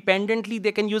 For independently,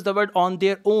 they can use the word on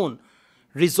their own.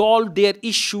 Resolve their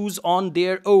issues on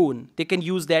their own. They can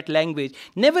use that language.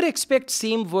 Never expect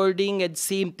same wording and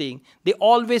same thing. They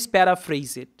always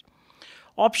paraphrase it.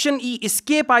 Option E,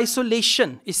 escape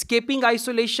isolation. Escaping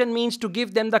isolation means to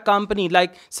give them the company.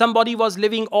 Like somebody was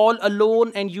living all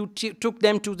alone and you took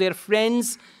them to their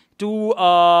friends to,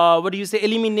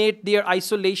 eliminate their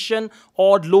isolation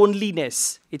or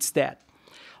loneliness. It's that.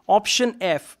 Option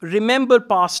F, remember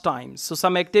past times. So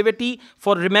some activity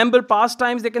for remember past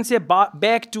times, they can say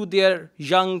back to their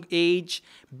young age,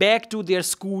 back to their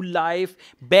school life,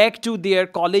 back to their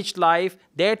college life.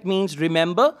 That means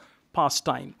remember past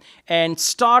time. And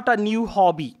start a new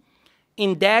hobby.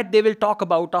 In that, they will talk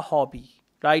about a hobby.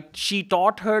 Right? She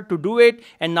taught her to do it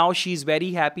and now she's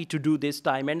very happy to do this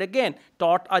time and again,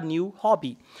 taught a new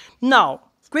hobby. Now,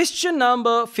 question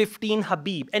number 15,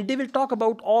 Habib. And they will talk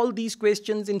about all these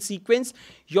questions in sequence.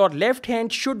 Your left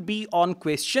hand should be on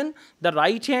question. The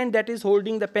right hand that is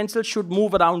holding the pencil should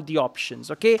move around the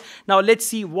options. Okay? Now, let's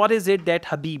see what is it that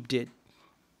Habib did.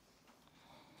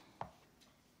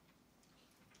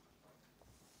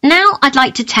 Now, I'd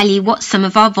like to tell you what some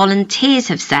of our volunteers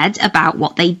have said about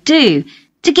what they do,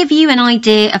 to give you an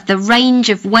idea of the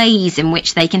range of ways in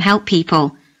which they can help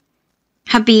people.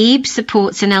 Habib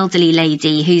supports an elderly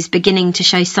lady who's beginning to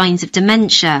show signs of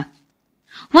dementia.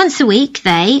 Once a week,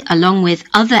 they, along with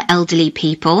other elderly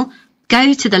people,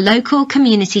 go to the local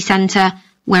community centre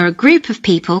where a group of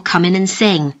people come in and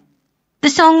sing. The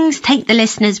songs take the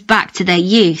listeners back to their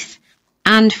youth,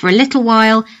 and for a little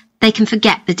while, they can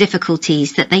forget the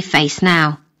difficulties that they face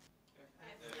now.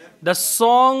 The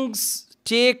songs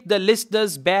take the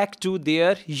listeners back to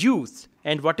their youth.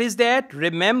 And what is that?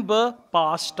 Remember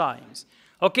past times.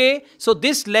 Okay, so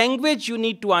this language you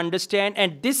need to understand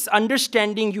and this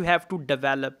understanding you have to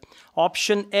develop.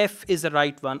 Option F is the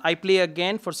right one. I play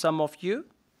again for some of you.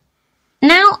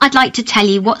 Now I'd like to tell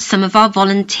you what some of our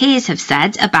volunteers have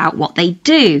said about what they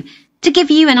do, to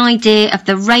give you an idea of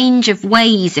the range of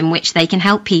ways in which they can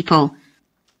help people.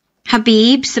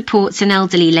 Habib supports an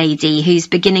elderly lady who's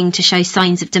beginning to show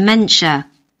signs of dementia.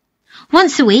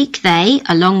 Once a week, they,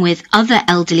 along with other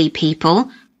elderly people,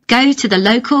 go to the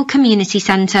local community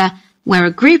centre where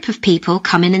a group of people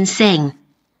come in and sing.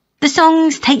 The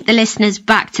songs take the listeners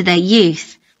back to their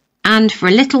youth, and for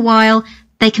a little while,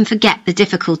 they can forget the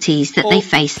difficulties that they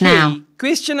face now.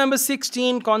 Question number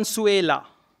 16, Consuela.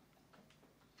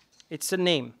 It's a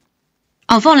name.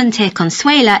 Our volunteer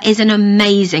Consuela is an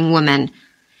amazing woman.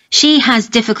 She has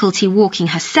difficulty walking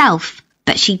herself,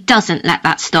 but she doesn't let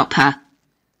that stop her.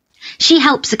 She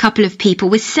helps a couple of people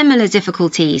with similar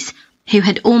difficulties who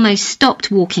had almost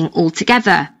stopped walking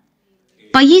altogether.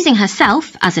 By using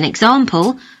herself as an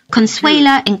example,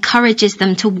 Consuela encourages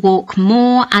them to walk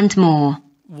more and more.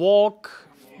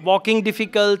 Walking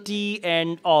difficulty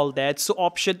and all that. So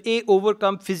option A,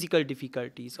 overcome physical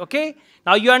difficulties. Okay?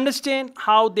 Now you understand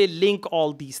how they link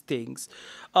all these things.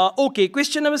 Okay,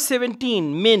 question number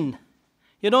 17, Min.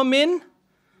 You know Min?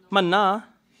 Manna.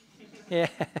 Yeah.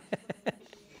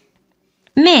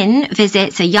 Min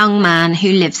visits a young man who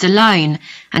lives alone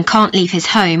and can't leave his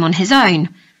home on his own,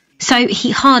 so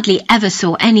he hardly ever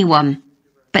saw anyone.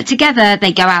 But together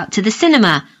they go out to the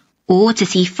cinema or to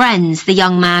see friends the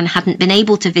young man hadn't been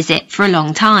able to visit for a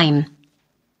long time.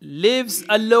 Lives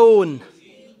alone.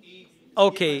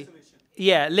 Okay.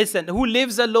 Yeah, listen. Who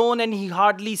lives alone and he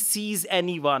hardly sees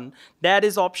anyone? That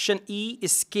is option E,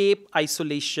 escape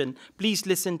isolation. Please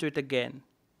listen to it again.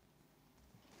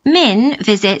 Min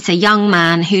visits a young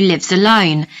man who lives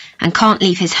alone and can't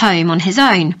leave his home on his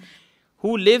own.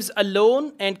 Who lives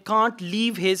alone and can't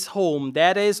leave his home.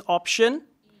 That is option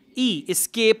E,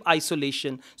 escape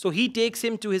isolation. So he takes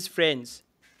him to his friends.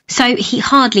 So he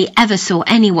hardly ever saw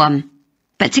anyone.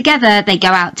 but together they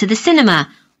go out to the cinema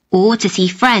or to see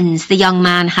friends the young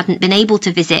man hadn't been able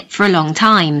to visit for a long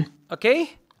time. Okay?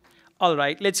 All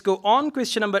right, let's go on.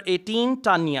 Question number 18,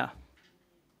 Tanya.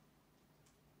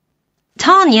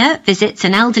 Tanya visits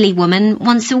an elderly woman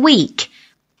once a week.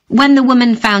 When the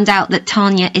woman found out that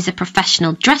Tanya is a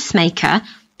professional dressmaker,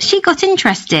 she got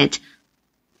interested.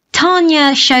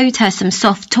 Tanya showed her some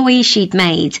soft toys she'd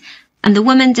made, and the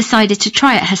woman decided to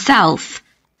try it herself.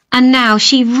 And now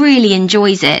she really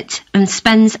enjoys it and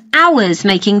spends hours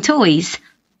making toys.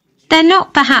 They're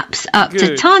not perhaps up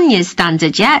to Tanya's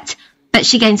standard yet, but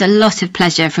she gains a lot of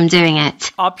pleasure from doing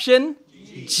it. Option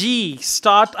G,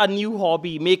 start a new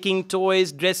hobby, making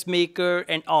toys, dressmaker,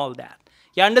 and all that.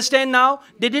 You understand now?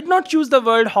 They did not choose the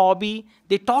word hobby.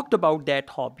 They talked about that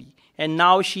hobby. And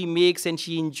now she makes and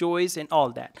she enjoys and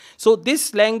all that. So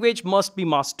this language must be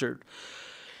mastered.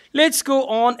 Let's go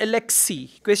on.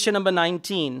 Alexi, question number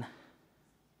 19.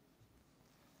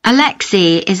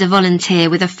 Alexi is a volunteer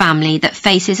with a family that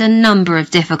faces a number of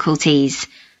difficulties.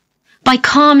 By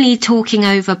calmly talking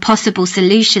over possible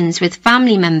solutions with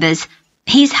family members,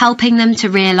 he's helping them to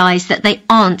realise that they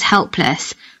aren't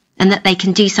helpless and that they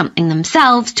can do something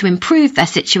themselves to improve their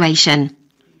situation.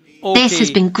 Okay. This has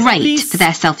been great Please for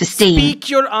their self-esteem. Speak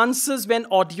your answers when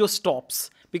audio stops,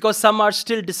 because some are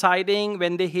still deciding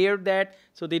when they hear that,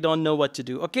 so they don't know what to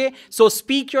do. Okay, so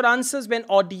speak your answers when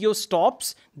audio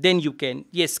stops, then you can.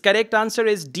 Yes, correct answer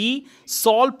is D,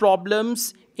 solve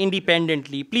problems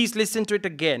independently. Please listen to it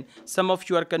again. Some of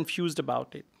you are confused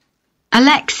about it.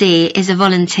 Alexi is a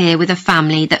volunteer with a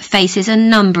family that faces a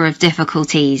number of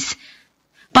difficulties.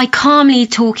 By calmly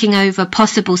talking over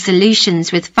possible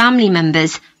solutions with family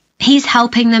members, he's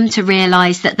helping them to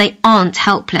realise that they aren't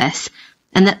helpless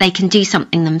and that they can do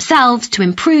something themselves to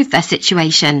improve their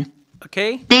situation.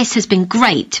 Okay. This has been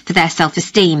great for their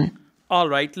self-esteem. All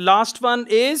right. Last one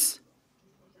is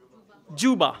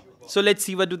Juba. So let's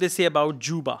see what do they say about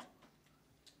Juba.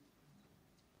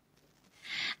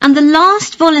 And the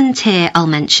last volunteer I'll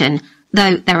mention,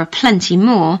 though there are plenty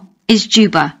more, is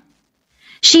Juba.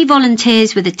 She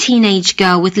volunteers with a teenage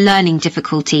girl with learning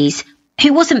difficulties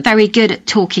who wasn't very good at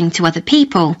talking to other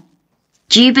people.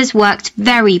 Juba's worked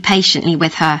very patiently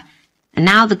with her, and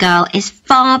now the girl is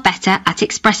far better at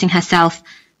expressing herself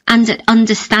and at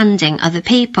understanding other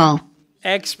people.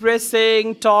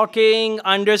 Expressing, talking,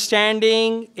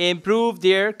 understanding, improve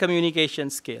their communication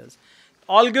skills.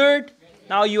 All good?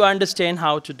 Now you understand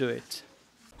how to do it.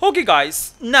 Okay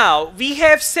guys, now we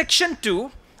have section 2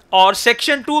 और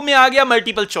section 2 में आ गया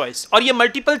multiple choice और ये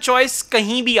multiple choice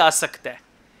कहीं भी आ सकता है.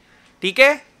 ठीक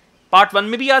है? पार्ट 1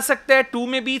 में भी आ सकता है, 2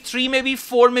 में भी, 3 में भी,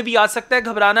 4 में भी आ सकता है.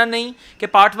 घबराना नहीं कि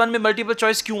पार्ट 1 में मल्टीपल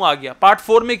चॉइस क्यों आ गया, पार्ट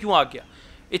 4 में क्यों आ गया.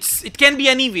 It can be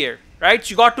anywhere,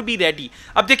 right. You got to be ready.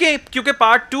 अब देखें, क्योंकि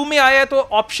पार्ट 2 में आया है तो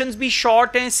ऑप्शंस भी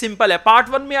शॉर्ट हैं, सिंपल है. पार्ट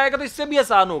 1 में आएगा तो इससे भी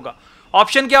आसान होगा.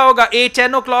 ऑप्शन क्या होगा? ए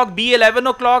 10 o'clock, B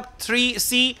 11 o'clock, 3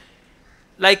 C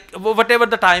like whatever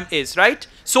the time is, right?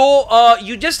 So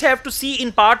you just have to see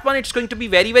in part 1 it's going to be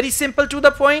very simple to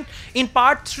the point. In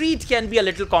part 3 it can be a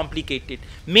little complicated.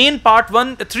 Main part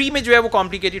 3 में जो है वो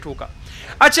complicated होगा.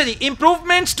 अच्छा जी,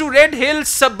 improvements to Red Hill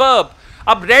suburb.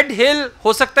 अब Red Hill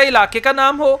हो सकता है इलाके का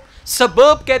नाम हो,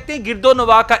 suburb कहते हैं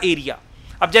गिरदोनवा का एरिया.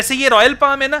 अब जैसे ये रॉयल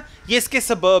पाम है ना, ये इसके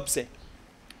suburbs है,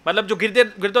 मतलब जो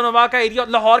गिरदोनवा का एरिया,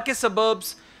 लाहौर के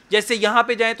suburbs. जैसे यहाँ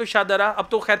पे जाएं तो शादरा, अब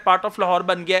तो खैर पार्ट ऑफ लाहौर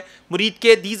बन गया है. मुरीद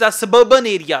के दीज आर सबर्बन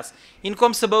एरियाज, इनको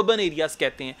हम सबर्बन एरियाज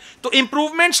कहते हैं. तो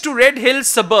improvements to red hill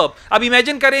suburb. अब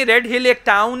इमेजिन करें रेड हिल एक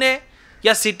टाउन है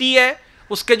या सिटी है,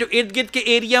 उसके जो इर्द गिर्द के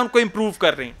एरिया उनको इंप्रूव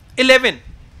कर रहे हैं. 11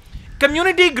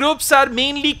 community groups are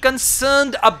mainly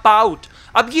concerned about.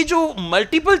 अब ये जो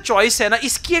मल्टीपल चॉइस है ना,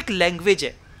 इसकी एक लैंग्वेज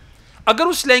है. अगर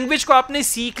उस लैंग्वेज को आपने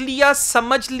सीख लिया,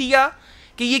 समझ लिया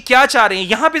कि ये क्या चाह रहे हैं,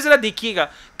 यहां पे जरा देखिएगा.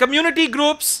 कम्युनिटी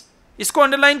ग्रुप्स, इसको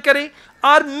अंडरलाइन करें,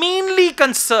 आर मेनली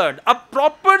कंसर्न. अब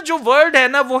प्रॉपर जो वर्ड है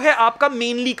ना वो है आपका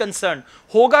मेनली कंसर्न.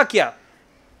 होगा क्या,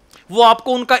 वो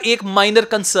आपको उनका एक माइनर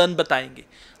कंसर्न बताएंगे,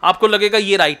 आपको लगेगा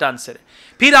ये राइट आंसर है.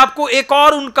 फिर आपको एक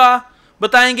और उनका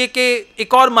बताएंगे कि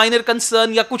एक और माइनर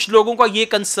कंसर्न या कुछ लोगों का ये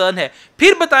कंसर्न है.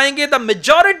 फिर बताएंगे the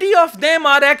majority of them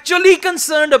are actually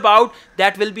concerned about,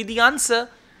 that will be the answer.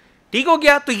 ठीक हो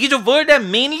गया. तो ये जो वर्ड है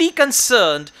मेनली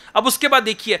कंसर्न्ड. अब उसके बाद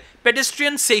देखिए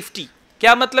पेडेस्ट्रियन सेफ्टी,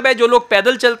 क्या मतलब है? जो लोग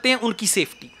पैदल चलते हैं उनकी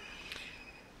सेफ्टी.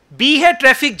 बी है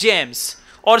ट्रैफिक जैम्स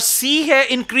और सी है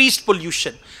इंक्रीज्ड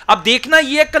पोल्यूशन. अब देखना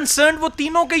ये कंसर्न वो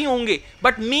तीनों के ही होंगे,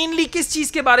 बट मेनली किस चीज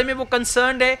के बारे में वो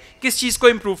कंसर्न है, किस चीज को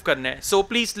इंप्रूव करना है. So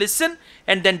please listen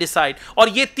and then decide. और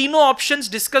ये तीनों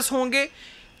ऑप्शंस डिस्कस होंगे,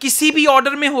 किसी भी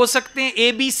ऑर्डर में हो सकते हैं.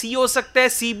 ए बी सी हो सकता है,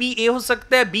 सी बी ए हो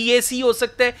सकता है, बी ए सी हो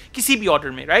सकता है, किसी भी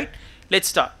ऑर्डर में, right. Let's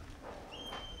start.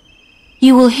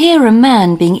 You will hear a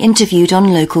man being interviewed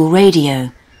on local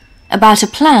radio about a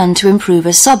plan to improve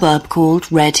a suburb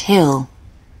called Red Hill.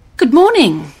 Good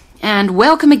morning and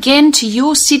welcome again to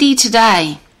your city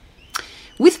today.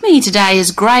 With me today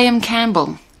is Graham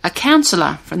Campbell, a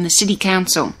councillor from the City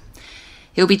Council.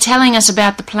 He'll be telling us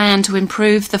about the plan to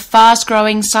improve the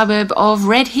fast-growing suburb of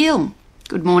Red Hill.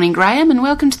 Good morning, Graham, and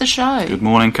welcome to the show. Good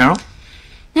morning, Carol.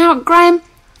 Now, Graham,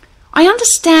 I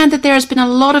understand that there has been a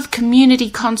lot of community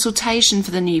consultation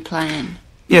for the new plan.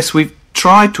 Yes, we've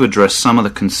tried to address some of the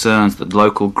concerns that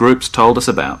local groups told us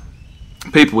about.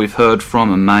 People we've heard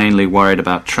from are mainly worried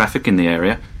about traffic in the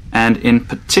area, and in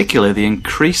particular the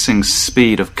increasing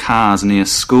speed of cars near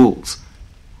schools.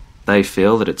 They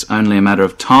feel that it's only a matter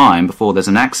of time before there's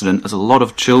an accident as a lot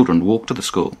of children walk to the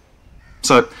school.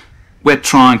 So we're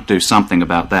trying to do something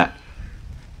about that.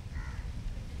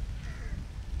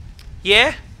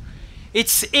 Yeah?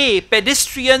 It's A,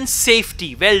 pedestrian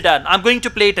safety. Well done. I'm going to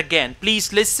play it again.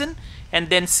 Please listen and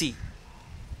then see.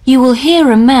 You will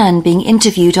hear a man being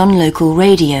interviewed on local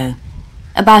radio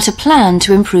about a plan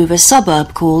to improve a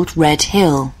suburb called Red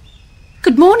Hill.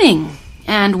 Good morning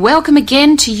and welcome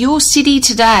again to your city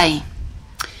today.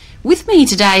 With me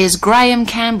today is Graham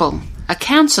Campbell, a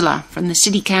councillor from the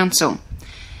City Council.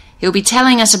 He'll be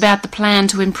telling us about the plan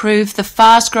to improve the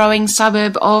fast-growing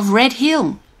suburb of Red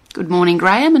Hill. Good morning,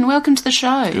 Graham, and welcome to the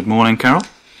show. Good morning, Carol.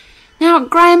 Now,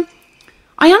 Graham,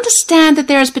 I understand that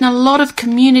there has been a lot of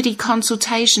community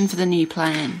consultation for the new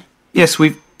plan. Yes,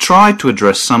 we've tried to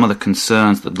address some of the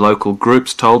concerns that local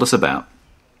groups told us about.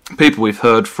 People we've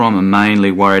heard from are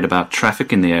mainly worried about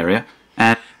traffic in the area,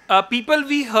 and People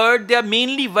we heard, they are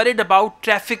mainly worried about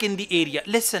traffic in the area.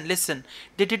 Listen.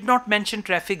 They did not mention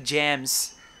traffic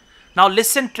jams. Now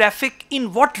listen, traffic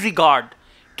in what regard?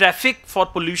 Traffic for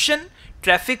pollution,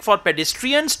 traffic for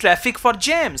pedestrians, traffic for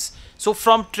jams. So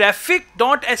from traffic,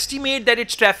 don't estimate that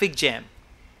it's traffic jam.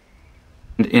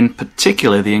 and in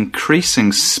particular the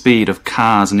increasing speed of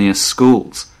cars near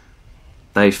schools.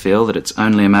 They feel that it's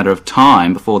only a matter of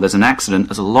time before there's an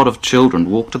accident as a lot of children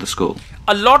walk to the school.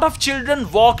 A lot of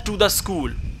children walk to the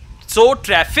school. So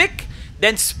traffic,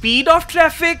 then speed of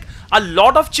traffic, a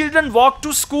lot of children walk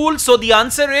to school. So the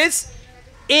answer is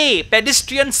A,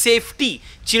 pedestrian safety.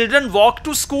 Children walk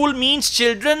to school means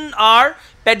children are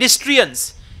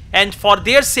pedestrians, and for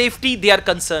their safety they are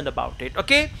concerned about it.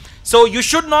 Okay, so you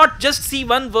should not just see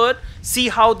one word, see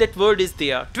how that word is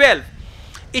there. 12.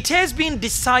 It has been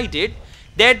decided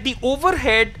that the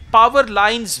overhead power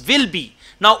lines will be.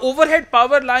 Now overhead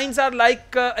power lines are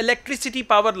like electricity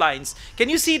power lines. Can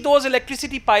you see those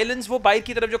electricity pylons? वो बाहर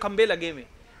की तरफ जो खंबे लगे हुए,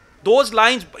 those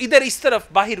lines इधर इस तरफ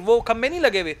बाहर वो खंबे नहीं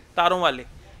लगे हुए तारों वाले.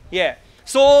 Yeah.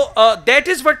 So that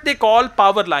is what they call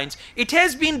power lines. It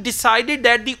has been decided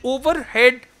that the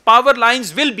overhead power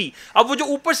lines will be. अब वो जो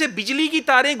ऊपर से बिजली की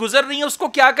तारें गुजर रही हैं उसको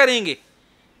क्या करेंगे?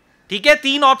 ठीक है,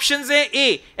 तीन ऑप्शंस हैं.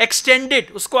 A,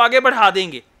 extended, उसको आगे बढ़ा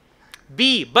देंगे.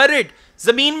 B, buried,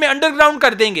 जमीन में अंडरग्राउंड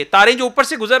कर देंगे, तारें जो ऊपर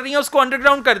से गुजर रही हैं उसको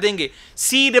अंडरग्राउंड कर देंगे.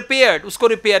 C, repaired, उसको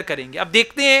रिपेयर करेंगे. अब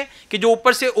देखते हैं कि जो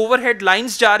ऊपर से ओवरहेड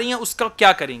लाइंस जा रही हैं उसका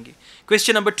क्या करेंगे.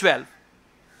 Question number 12.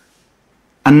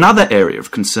 Another area of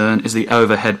concern is the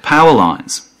overhead power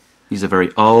lines. These are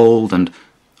very old, and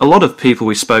a lot of people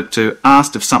we spoke to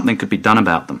asked if something could be done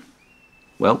about them.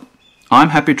 Well,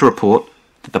 I'm happy to report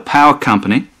that the power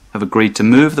company have agreed to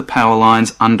move the power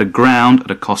lines underground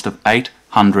at a cost of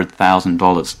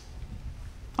 $800,000.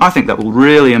 I think that will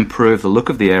really improve the look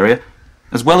of the area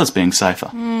as well as being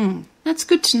safer. That's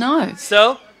good to know.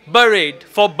 So, buried.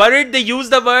 For buried, they use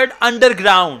the word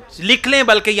underground. लिख लें,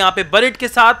 बल्कि यहाँ पे buried के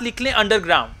साथ लिख लें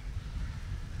underground.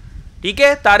 ठीक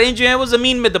है, तारें जो हैं वो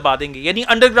जमीन में दबा देंगे, यानी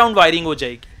अंडरग्राउंड वायरिंग हो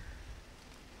जाएगी.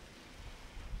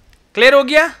 क्लियर हो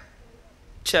गया?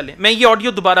 चलें, मैं ये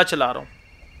ऑडियो दोबारा चला रहा हूँ.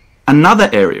 Another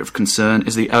area of concern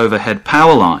is the overhead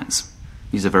power lines.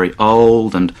 These are very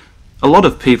old, and a lot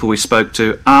of people we spoke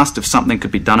to asked if something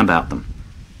could be done about them.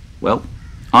 Well,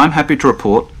 I'm happy to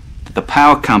report that the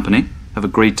power company have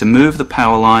agreed to move the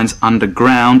power lines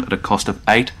underground at a cost of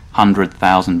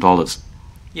 $800,000.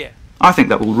 Yeah. I think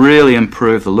that will really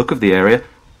improve the look of the area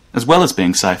as well as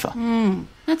being safer.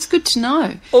 That's good to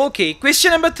know. Okay,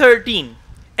 question number 13.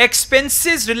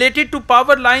 Expenses related to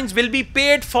power lines will be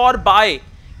paid for by.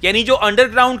 यानी जो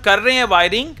underground कर रहे हैं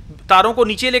wiring, तारों को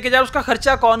नीचे लेके जाए, उसका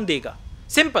खर्चा कौन देगा?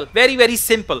 Simple, very very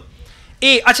simple.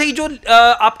 ए, अच्छा, ये जो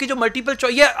आपके जो मल्टीपल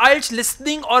चॉइस, ये आइल्ट्स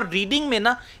लिसनिंग और रीडिंग में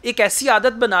ना एक ऐसी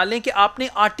आदत बना लें कि आपने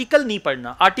आर्टिकल नहीं पढ़ना.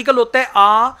 आर्टिकल होता है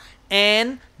आ,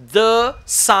 एन, द,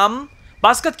 सम.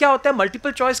 बास्कत क्या होता है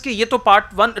मल्टीपल चॉइस के, ये तो पार्ट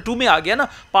 1 2 में आ गया ना.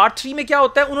 पार्ट 3 में क्या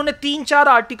होता है, उन्होंने 3-4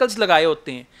 आर्टिकल्स लगाए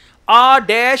होते हैं. आ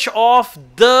dash of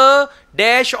the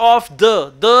dash of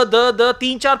the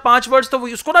 3-4-5 words, तो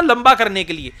उसको ना लंबा करने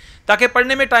के लिए, ताकि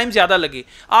पढ़ने में टाइम ज्यादा लगे,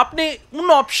 आपने उन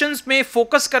ऑप्शंस में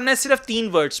फोकस करना है सिर्फ 3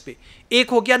 वर्ड्स पे। एक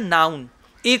हो गया नाउन,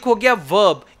 एक हो गया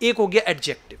वर्ब, एक हो गया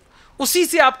एडजेक्टिव। उसी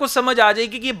से आपको समझ आ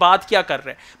जाएगी कि ये बात क्या कर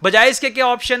रहे हैं। बजाय इसके क्या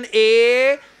ऑप्शन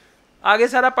ए आगे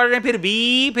सारा पढ़ रहे हैं, फिर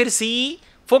बी, फिर सी,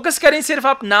 फोकस करें सिर्फ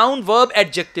आप नाउन वर्ब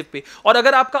एडजेक्टिव पे। और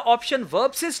अगर आपका ऑप्शन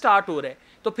वर्ब से स्टार्ट हो रहा है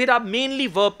तो फिर आप मेनली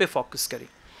वर्ब पे फोकस करें।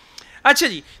 अच्छा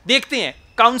जी, देखते हैं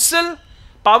council,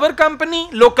 power company,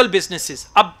 local businesses.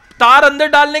 अब तार अंदर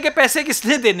डालने के पैसे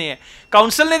किसने देने हैं?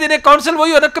 काउंसिल ने देने। काउंसिल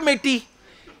वही हो ना, कमेटी,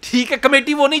 ठीक है,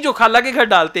 कमेटी वो नहीं जो खाला के घर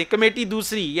डालते हैं, कमेटी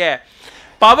दूसरी है।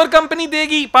 पावर कंपनी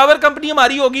देगी, पावर कंपनी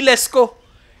हमारी होगी लेस्को,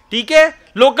 ठीक है।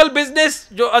 लोकल बिजनेस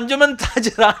जो अंजुमन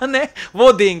ताजरान है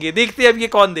वो देंगे। देखते हैं अब ये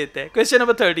कौन देता है। Question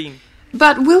number 13.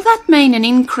 But will that mean an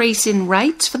increase in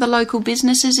rates for the local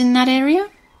businesses in that area?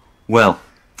 Well,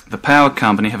 the power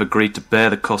company have agreed to bear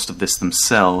the cost of this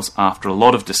themselves after a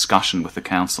lot of discussion with the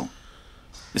council.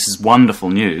 This is wonderful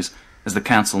news, as the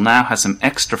council now has some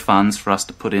extra funds for us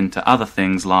to put into other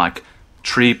things like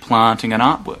tree planting and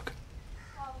artwork.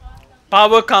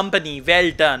 Power company,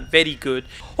 well done, very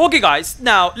good. Okay guys,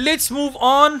 now let's move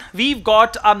on. We've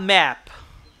got a map.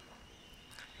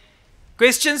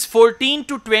 Questions 14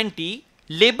 to 20.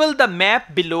 Label the map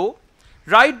below.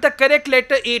 Write the correct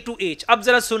letter A to H. अब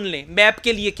जरा सुन लें map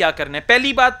के लिए क्या करना है।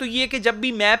 पहली बात तो ये कि जब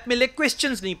भी मैप मिले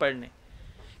क्वेश्चंस नहीं पढ़ने।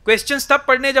 क्वेश्चंस तब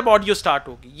पढ़ने जब ऑडियो स्टार्ट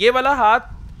होगी। ये वाला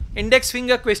हाथ इंडेक्स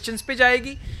फिंगर क्वेश्चंस पे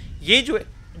जाएगी, ये जो है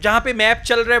जहां पे मैप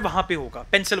चल रहा है वहां पे होगा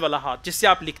पेंसिल वाला हाथ जिससे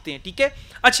आप लिखते हैं, ठीक है।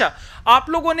 अच्छा, आप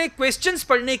लोगों ने क्वेश्चंस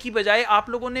पढ़ने की बजाय आप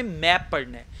लोगों ने मैप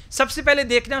पढ़ना है। सबसे पहले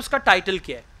देखना है उसका टाइटल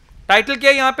क्या है। टाइटल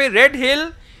क्या है यहाँ पे? रेड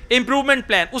हिल इंप्रूवमेंट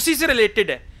प्लान, उसी से रिलेटेड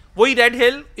है, वही रेड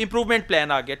हिल इंप्रूवमेंट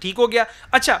प्लान आ गया, ठीक हो गया।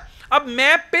 अच्छा, अब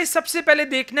मैप पे सबसे पहले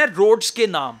देखना है रोड्स के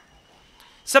नाम।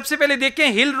 सबसे पहले देखें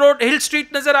हिल रोड, हिल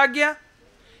स्ट्रीट नजर आ गया,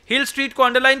 हिल स्ट्रीट को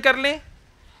अंडरलाइन कर लें।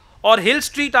 और हिल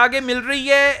स्ट्रीट आगे मिल रही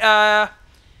है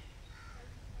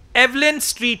एवलिन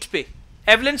स्ट्रीट पे,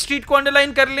 एवलिन स्ट्रीट को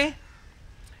अंडरलाइन कर लें।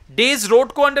 डेज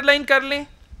रोड को अंडरलाइन कर लें,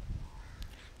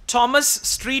 थॉमस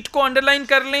स्ट्रीट को अंडरलाइन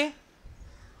कर लें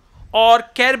और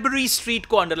कैरबरी स्ट्रीट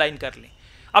को अंडरलाइन कर लें।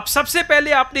 अब सबसे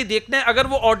पहले आपने देखना है, अगर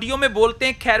वो ऑडियो में बोलते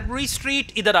हैं कैरबरी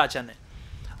स्ट्रीट, इधर आ जाना है।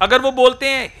 अगर वो बोलते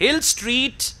हैं हिल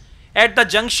street at the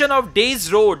junction of days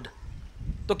road,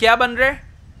 तो क्या बन रहा है?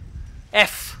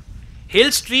 F.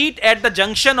 Hill street at the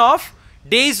junction of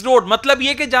days road, मतलब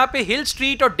ये कि जहां पे हिल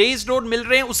स्ट्रीट और डेज रोड मिल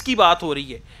रहे हैं उसकी बात हो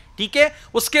रही है, ठीक है।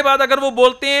 उसके बाद अगर वो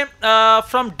बोलते हैं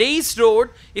from days road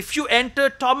if you enter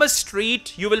Thomas street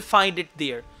you will find it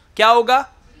there, क्या होगा?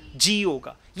 जी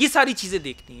होगा। ये सारी चीजें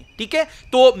देखनी है, ठीक है।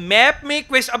 तो मैप में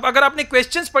अब अगर आपने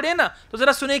क्वेश्चंस पढ़े ना तो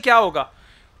जरा सुने क्या होगा।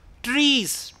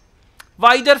 Trees,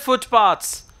 wider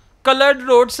footpaths, coloured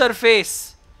road surface,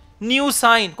 new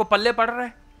sign को पल्ले पड़ रहा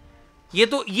है।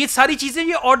 ये सारी चीजें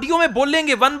ये ऑडियो में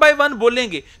बोलेंगे, 1 by 1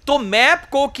 बोलेंगे, तो मैप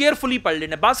को केयरफुली पढ़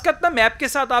लेना। बात करता मैप के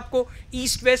साथ आपको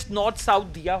ईस्ट वेस्ट नॉर्थ साउथ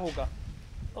दिया होगा,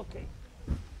 ओके।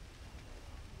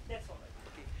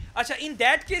 अच्छा, इन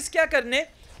दैट केस क्या करने,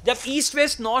 जब ईस्ट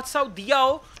वेस्ट नॉर्थ साउथ दिया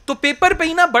हो तो पेपर पे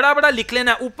ही ना बड़ा बड़ा लिख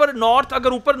लेना। ऊपर नॉर्थ,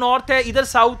 अगर ऊपर नॉर्थ है, इधर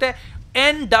साउथ है,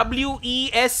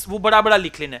 NWES वो बड़ा बड़ा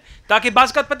लिख लेना है, ताकि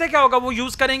बात का पता है क्या होगा, वो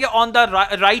यूज करेंगे ऑन द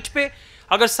राइट पे।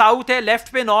 अगर साउथ है, लेफ्ट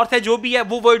पे, नॉर्थ है, जो भी है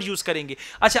वो वर्ड यूज करेंगे।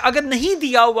 अच्छा, अगर नहीं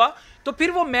दिया हुआ तो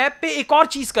फिर वो मैप पे एक और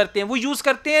चीज करते हैं, वो यूज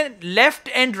करते हैं लेफ्ट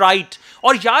एंड राइट।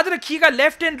 और याद रखिएगा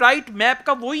लेफ्ट एंड राइट मैप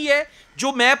का वही है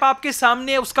जो मैप आपके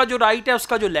सामने है, उसका जो राइट है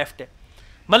उसका जो लेफ्ट है।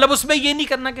 मतलब उसमें ये नहीं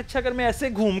करना कि अच्छा अगर मैं ऐसे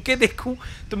घूम के देखूं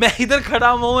तो मैं इधर खड़ा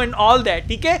हूं एंड ऑल दैट,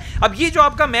 ठीक है। अब ये जो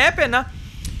आपका मैप है ना,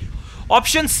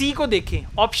 ऑप्शन सी को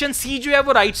देखें। ऑप्शन सी जो है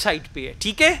वो राइट साइड पे है,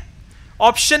 ठीक है।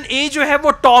 ऑप्शन ए जो है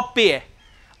वो टॉप पे है,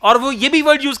 और वो ये भी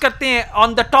वर्ड यूज करते हैं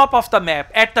on the top of the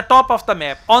map, at the top of the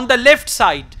map, on the left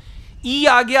side. ई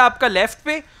आ गया आपका लेफ्ट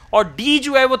पे, और डी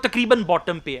जो है वो तकरीबन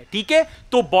बॉटम पे है, ठीक है।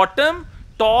 तो bottom,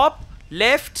 top,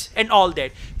 left and all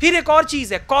that. फिर एक और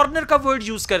चीज है, कॉर्नर का वर्ड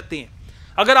यूज करते हैं।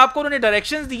 अगर आपको उन्होंने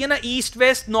डायरेक्शंस दिए ना, east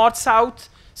west north south,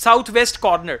 south west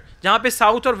corner, जहां पे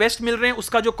साउथ और वेस्ट मिल रहे हैं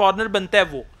उसका जो कॉर्नर बनता है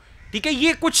वो, ठीक है।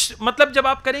 ये कुछ मतलब जब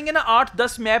आप करेंगे ना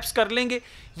 8-10 मैप्स कर लेंगे,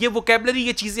 ये वोकेबलरी,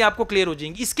 ये चीजें आपको क्लियर हो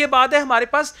जाएंगी। इसके बाद है हमारे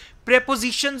पास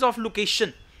प्रेपोजिशंस ऑफ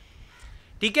लोकेशन,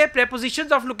 ठीक है।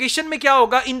 प्रेपोजिशंस ऑफ लोकेशन में क्या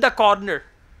होगा? In the corner,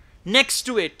 next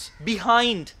to it,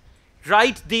 behind,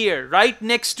 right there, right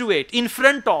next to it, in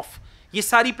front of, ये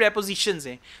सारी प्रेपोजिशंस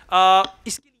हैं।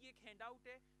 इसके लिए एक हैंडआउट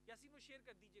है, यासीन वो शेयर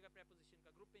कर दीजिएगा, प्रेपोजिशन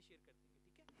का ग्रुप में शेयर कर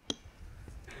देंगे,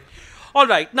 ठीक है।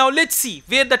 Alright, now let's see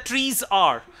where the trees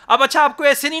are. अब अच्छा, आपको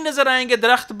ऐसे नहीं नजर आएंगे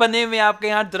दरख्त बने हुए, आपके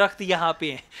यहाँ दरख्त यहाँ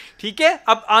पे हैं, ठीक है।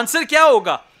 अब आंसर क्या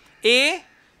होगा? ए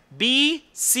B,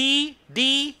 C,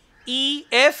 D, E,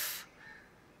 F,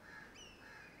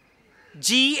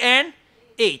 G and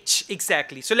H.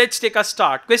 Exactly. So let's take a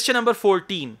start. Question number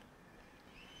 14.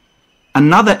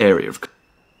 Another area of...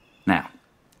 Now,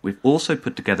 we've also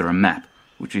put together a map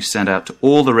which we've sent out to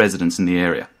all the residents in the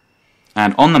area.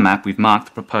 And on the map we've marked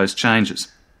the proposed changes.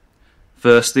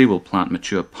 Firstly, we'll plant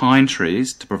mature pine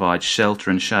trees to provide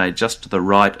shelter and shade just to the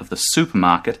right of the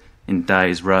supermarket in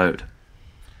Days Road.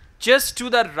 Just to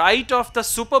the right of the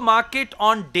supermarket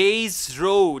on Days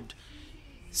Road.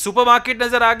 Supermarket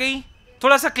नजर आ गई?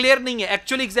 थोड़ा सा clear नहीं है,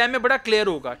 actually exam में बड़ा clear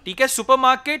होगा. ठीक है,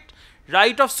 supermarket,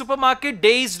 right of supermarket,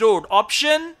 days road,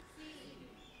 option.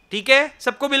 ठीक है,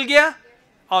 सबको मिल गया.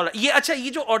 और ये अच्छा, ये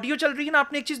जो ऑडियो चल रही है ना,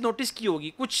 आपने एक चीज नोटिस की होगी,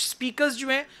 कुछ स्पीकर्स जो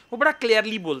हैं वो बड़ा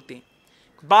क्लियरली बोलते हैं,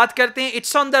 बात करते हैं.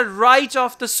 It's on the right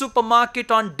of the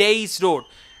supermarket on days road.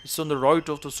 It's on the right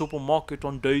of the supermarket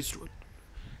on days road.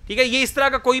 ठीक है, ये इस तरह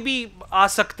का कोई भी आ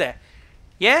सकता है.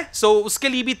 सो उसके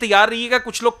लिए भी तैयार रहिएगा.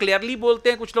 कुछ लोग क्लियरली बोलते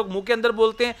हैं, कुछ लोग मुंह के अंदर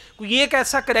बोलते हैं. ये एक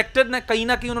ऐसा करेक्टर ना कहीं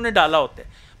उन्होंने डाला होता है.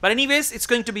 But anyways it's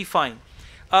going to be fine.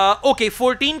 Okay,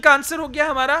 14 का आंसर हो गया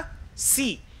हमारा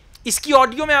सी. इसकी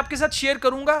ऑडियो मैं आपके साथ शेयर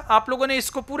करूंगा. आप लोगों ने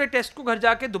इसको पूरे टेस्ट को घर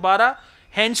जाके दोबारा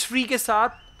हैंड्स फ्री के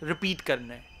साथ रिपीट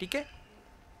करना है. ठीक है.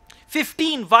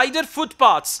 15 वाइडर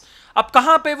फुटपाथ्स. अब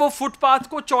कहां पे वो फुटपाथ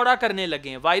को चौड़ा करने लगे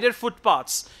हैं? Wider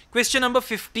footpaths. Question number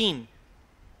 15.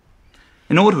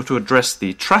 In order to address the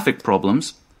traffic problems,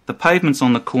 the pavements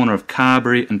on the corner of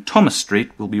Carberry and Thomas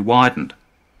Street will be widened.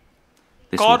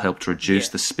 This will help to reduce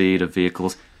the speed of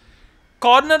vehicles.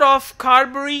 Corner of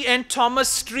Carberry and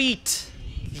Thomas Street.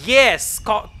 Yes,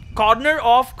 corner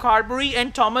of Carberry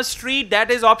and Thomas Street.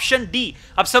 That is option D.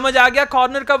 अब समझ आ गया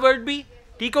corner का word भी?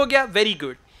 ठीक हो गया? Very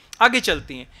good. आगे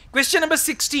चलते हैं. Question number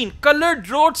 16.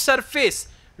 Colored road surface.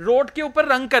 Road के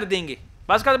ऊपर रंग कर देंगे.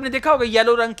 बस का आपने देखा होगा,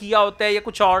 येलो रंग किया होता है या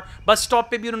कुछ और. बस स्टॉप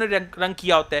पे भी उन्होंने रंग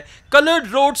किया होता है. Coloured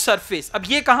road surface. अब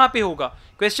ये कहां पे होगा?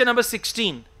 Question number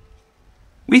 16.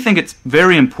 We think it's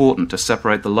very important to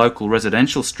separate the local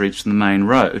residential streets from the main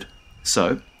road. So,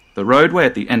 the roadway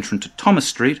at the entrance to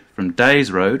Thomas Street from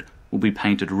Days Road will be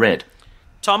painted red.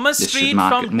 Thomas This Street should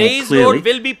mark from it more Days clearly Road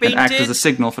will be and act painted as a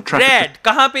signal for traffic. red.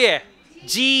 कहां पे है?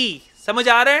 जी. समझ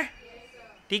आ रहा है?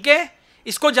 ठीक है.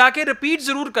 इसको जाके रिपीट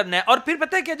जरूर करना है. और फिर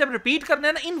पता है क्या, जब रिपीट करना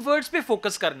है ना, इन वर्ड्स पे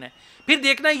फोकस करना है. फिर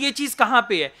देखना है ये चीज कहां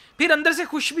पे है. फिर अंदर से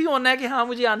खुश भी होना है कि हाँ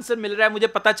मुझे आंसर मिल रहा है, मुझे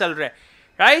पता चल रहा है.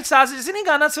 राइट, साथ जैसे नहीं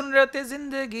गाना सुन रहे होते,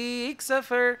 जिंदगी एक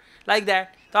सफर, लाइक दैट.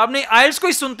 तो आपने आइल्स को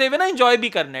ही सुनते हुए ना एंजॉय भी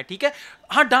करना है. ठीक है.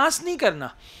 हाँ, डांस नहीं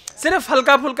करना, सिर्फ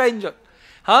हल्का फुल्का एंजॉय.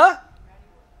 हाँ,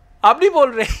 आप नहीं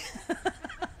बोल रहे.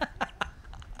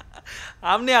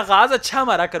 आपने आगाज अच्छा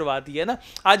हमारा करवा दिया ना.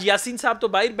 आज यासीन साहब तो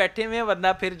बाहर बैठे हुए हैं,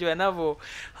 वरना फिर जो है ना वो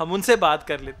हम उनसे बात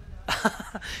कर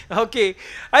लेते. ओके,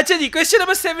 अच्छा जी. Question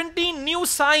number 17. New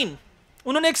sign.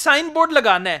 उन्होंने एक साइन बोर्ड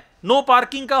लगाना है. नो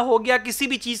पार्किंग का हो गया, किसी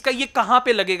भी चीज का. ये कहां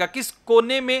पे लगेगा? किस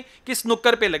कोने में, किस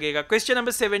नुक्कर पे लगेगा? Question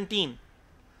number 17.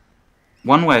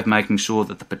 One way of making sure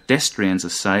that the pedestrians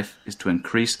are safe is to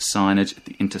increase signage at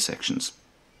the intersections.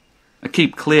 A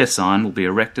Keep Clear sign will be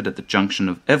erected at the junction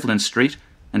of Evelyn Street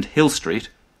and Hill Street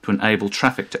to enable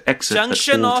traffic to exit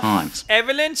junction at all of times.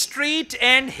 Evelyn Street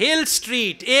and Hill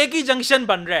Street. एक ही junction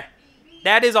बन रहा है.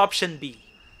 That is option B.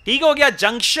 ठीक हो गया.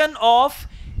 Junction of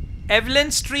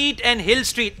Evelyn Street and Hill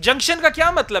Street. Junction का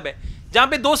क्या मतलब है? जहां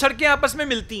पे दो सड़कें आपस में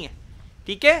मिलती हैं.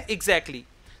 ठीक है, एग्जैक्टली.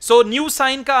 सो न्यू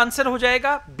साइन का आंसर हो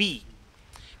जाएगा बी.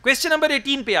 क्वेश्चन नंबर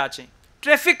 18 पे आ जाए.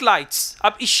 Traffic lights.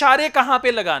 अब इशारे कहां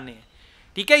पे लगाने हैं?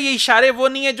 ठीक है, ये इशारे वो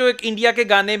नहीं है जो एक इंडिया के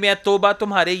गाने में है, तोबा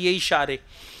तुम्हारे ये इशारे.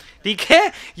 ठीक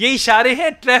है, ये इशारे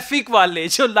हैं ट्रैफिक वाले,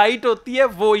 जो लाइट होती है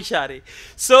वो इशारे.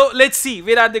 So let's see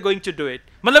where are they going to do it.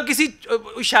 मतलब किसी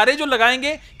इशारे जो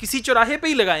लगाएंगे किसी चौराहे पे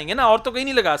ही लगाएंगे ना, और तो कहीं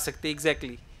नहीं लगा सकते.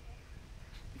 Exactly.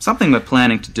 Something we're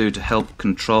planning to do to help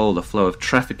control the flow of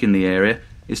traffic in the area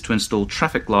is to install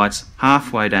traffic lights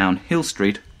halfway down Hill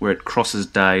Street where it crosses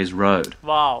Days Road.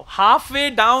 Wow, halfway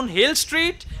down Hill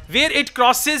Street where it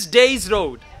crosses Days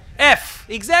Road. F,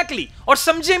 exactly. और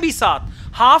समझें भी साथ,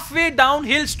 halfway down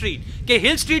Hill Street, के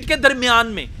Hill Street के दरमियान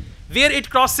में, where it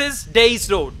crosses Days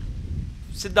Road.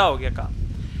 सीधा हो गया काम.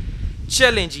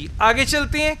 चलें जी, आगे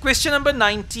चलते हैं. Question number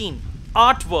 19.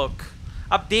 Art work.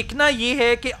 अब देखना ये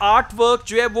है कि आर्ट वर्क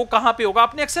जो है वो कहाँ पे होगा.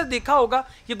 आपने अक्सर देखा होगा,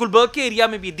 ये गुलबर्ग के एरिया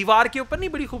में भी दीवार के ऊपर नहीं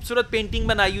बड़ी खूबसूरत पेंटिंग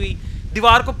बनाई हुई,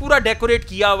 दीवार को पूरा डेकोरेट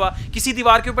किया हुआ, किसी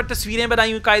दीवार के ऊपर तस्वीरें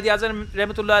बनाई हुई कायद आज़म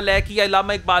रहमतुल्लाह अलैह की या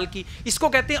इलामा इकबाल की. इसको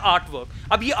कहते हैं आर्ट वर्क.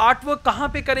 अब ये आर्ट वर्क कहाँ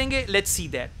पे करेंगे? Let's see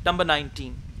that. Number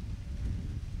 19.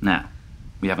 Now,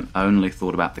 we haven't only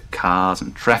thought about the cars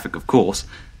and traffic, of course.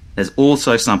 There's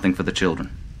also something for the children.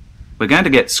 We're going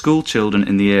to get school children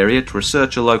in the area to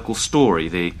research a local story,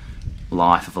 the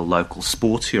life of a local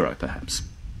sports hero perhaps.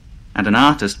 And an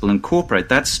artist will incorporate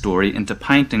that story into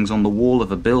paintings on the wall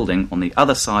of a building on the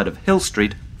other side of Hill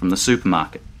Street from the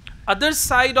supermarket. Other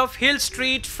side of Hill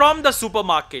Street from the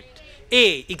supermarket.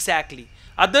 A, exactly.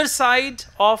 Other side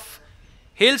of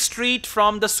Hill Street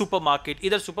from the supermarket.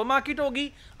 इधर supermarket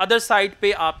होगी, other side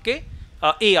पे आपके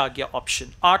A आ गया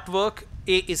option. Artwork,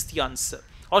 A is the answer.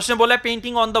 और उसने बोला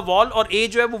painting on the wall और A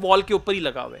जो है वो wall के ऊपर ही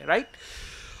लगा हुआ है, right?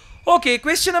 Okay,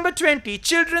 question number 20.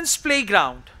 Children's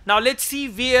playground. Now let's see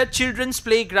where children's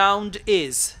playground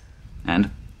is. And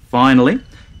finally,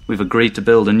 we've agreed to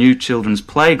build a new children's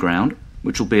playground,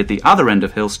 which will be at the other end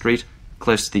of Hill Street,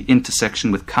 close to the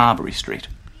intersection with Carberry Street.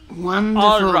 Wonderful.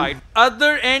 All right.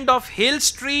 Other end of Hill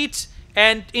Street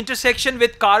and intersection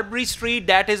with Carberry Street,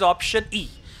 that is option E.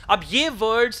 अब ये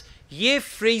words, ये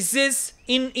phrases,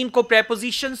 इनको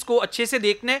prepositions को अच्छे से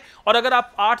देखना है और अगर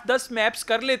आप 8-10 maps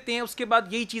कर लेते हैं उसके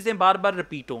बाद यही चीज़ें बार बार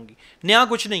repeat होंगी. नया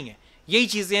कुछ नहीं है, यही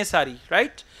चीज़ें हैं सारी,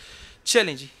 right?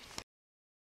 चलें जी.